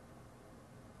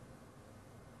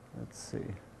see.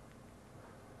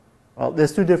 Well,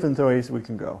 there's two different ways we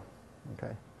can go.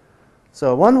 Okay.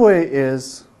 So one way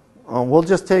is we'll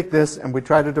just take this and we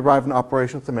try to derive an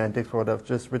operational semantics for what I've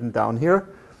just written down here,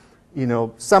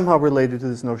 somehow related to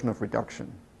this notion of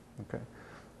reduction. Okay.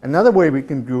 Another way we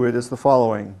can do it is the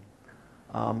following.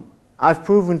 I've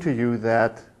proven to you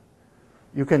that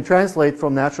you can translate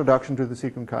from natural reduction to the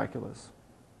sequent calculus.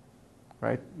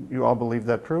 Right? You all believe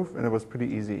that proof, and it was pretty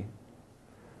easy.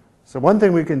 So one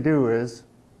thing we can do is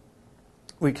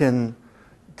we can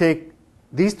take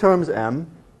these terms M,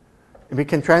 and we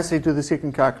can translate to the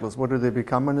sequent calculus. What do they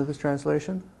become under this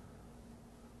translation?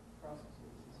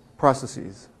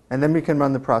 Processes. And then we can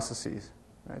run the processes,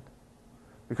 right?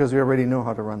 Because we already know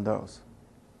how to run those.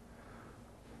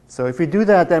 So if we do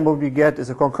that, then what we get is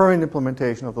a concurrent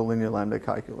implementation of the linear lambda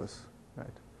calculus, right?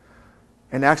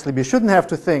 And actually, we shouldn't have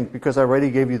to think because I already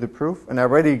gave you the proof and I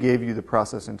already gave you the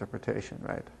process interpretation,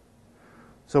 right?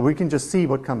 So we can just see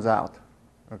what comes out,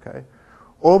 okay?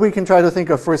 Or we can try to think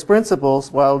of first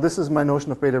principles. Well, this is my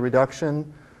notion of beta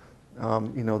reduction.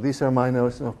 These are my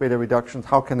notions of beta reductions.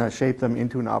 How can I shape them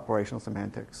into an operational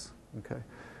semantics? Okay.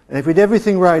 And if we did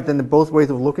everything right, then both ways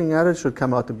of looking at it should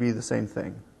come out to be the same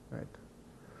thing, right?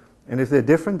 And if they're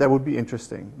different, that would be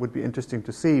interesting. Would be interesting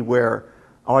to see where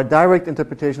our direct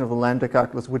interpretation of the lambda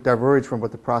calculus would diverge from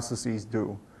what the processes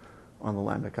do on the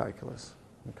lambda calculus.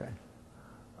 Okay.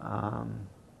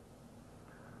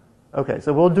 Okay,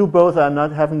 so we'll do both.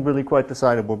 Haven't really quite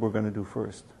decided what we're going to do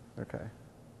first. Okay.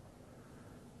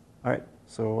 All right,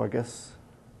 so I guess,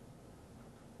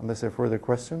 unless there are further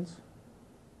questions.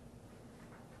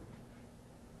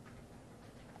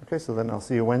 Okay, so then I'll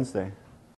see you Wednesday.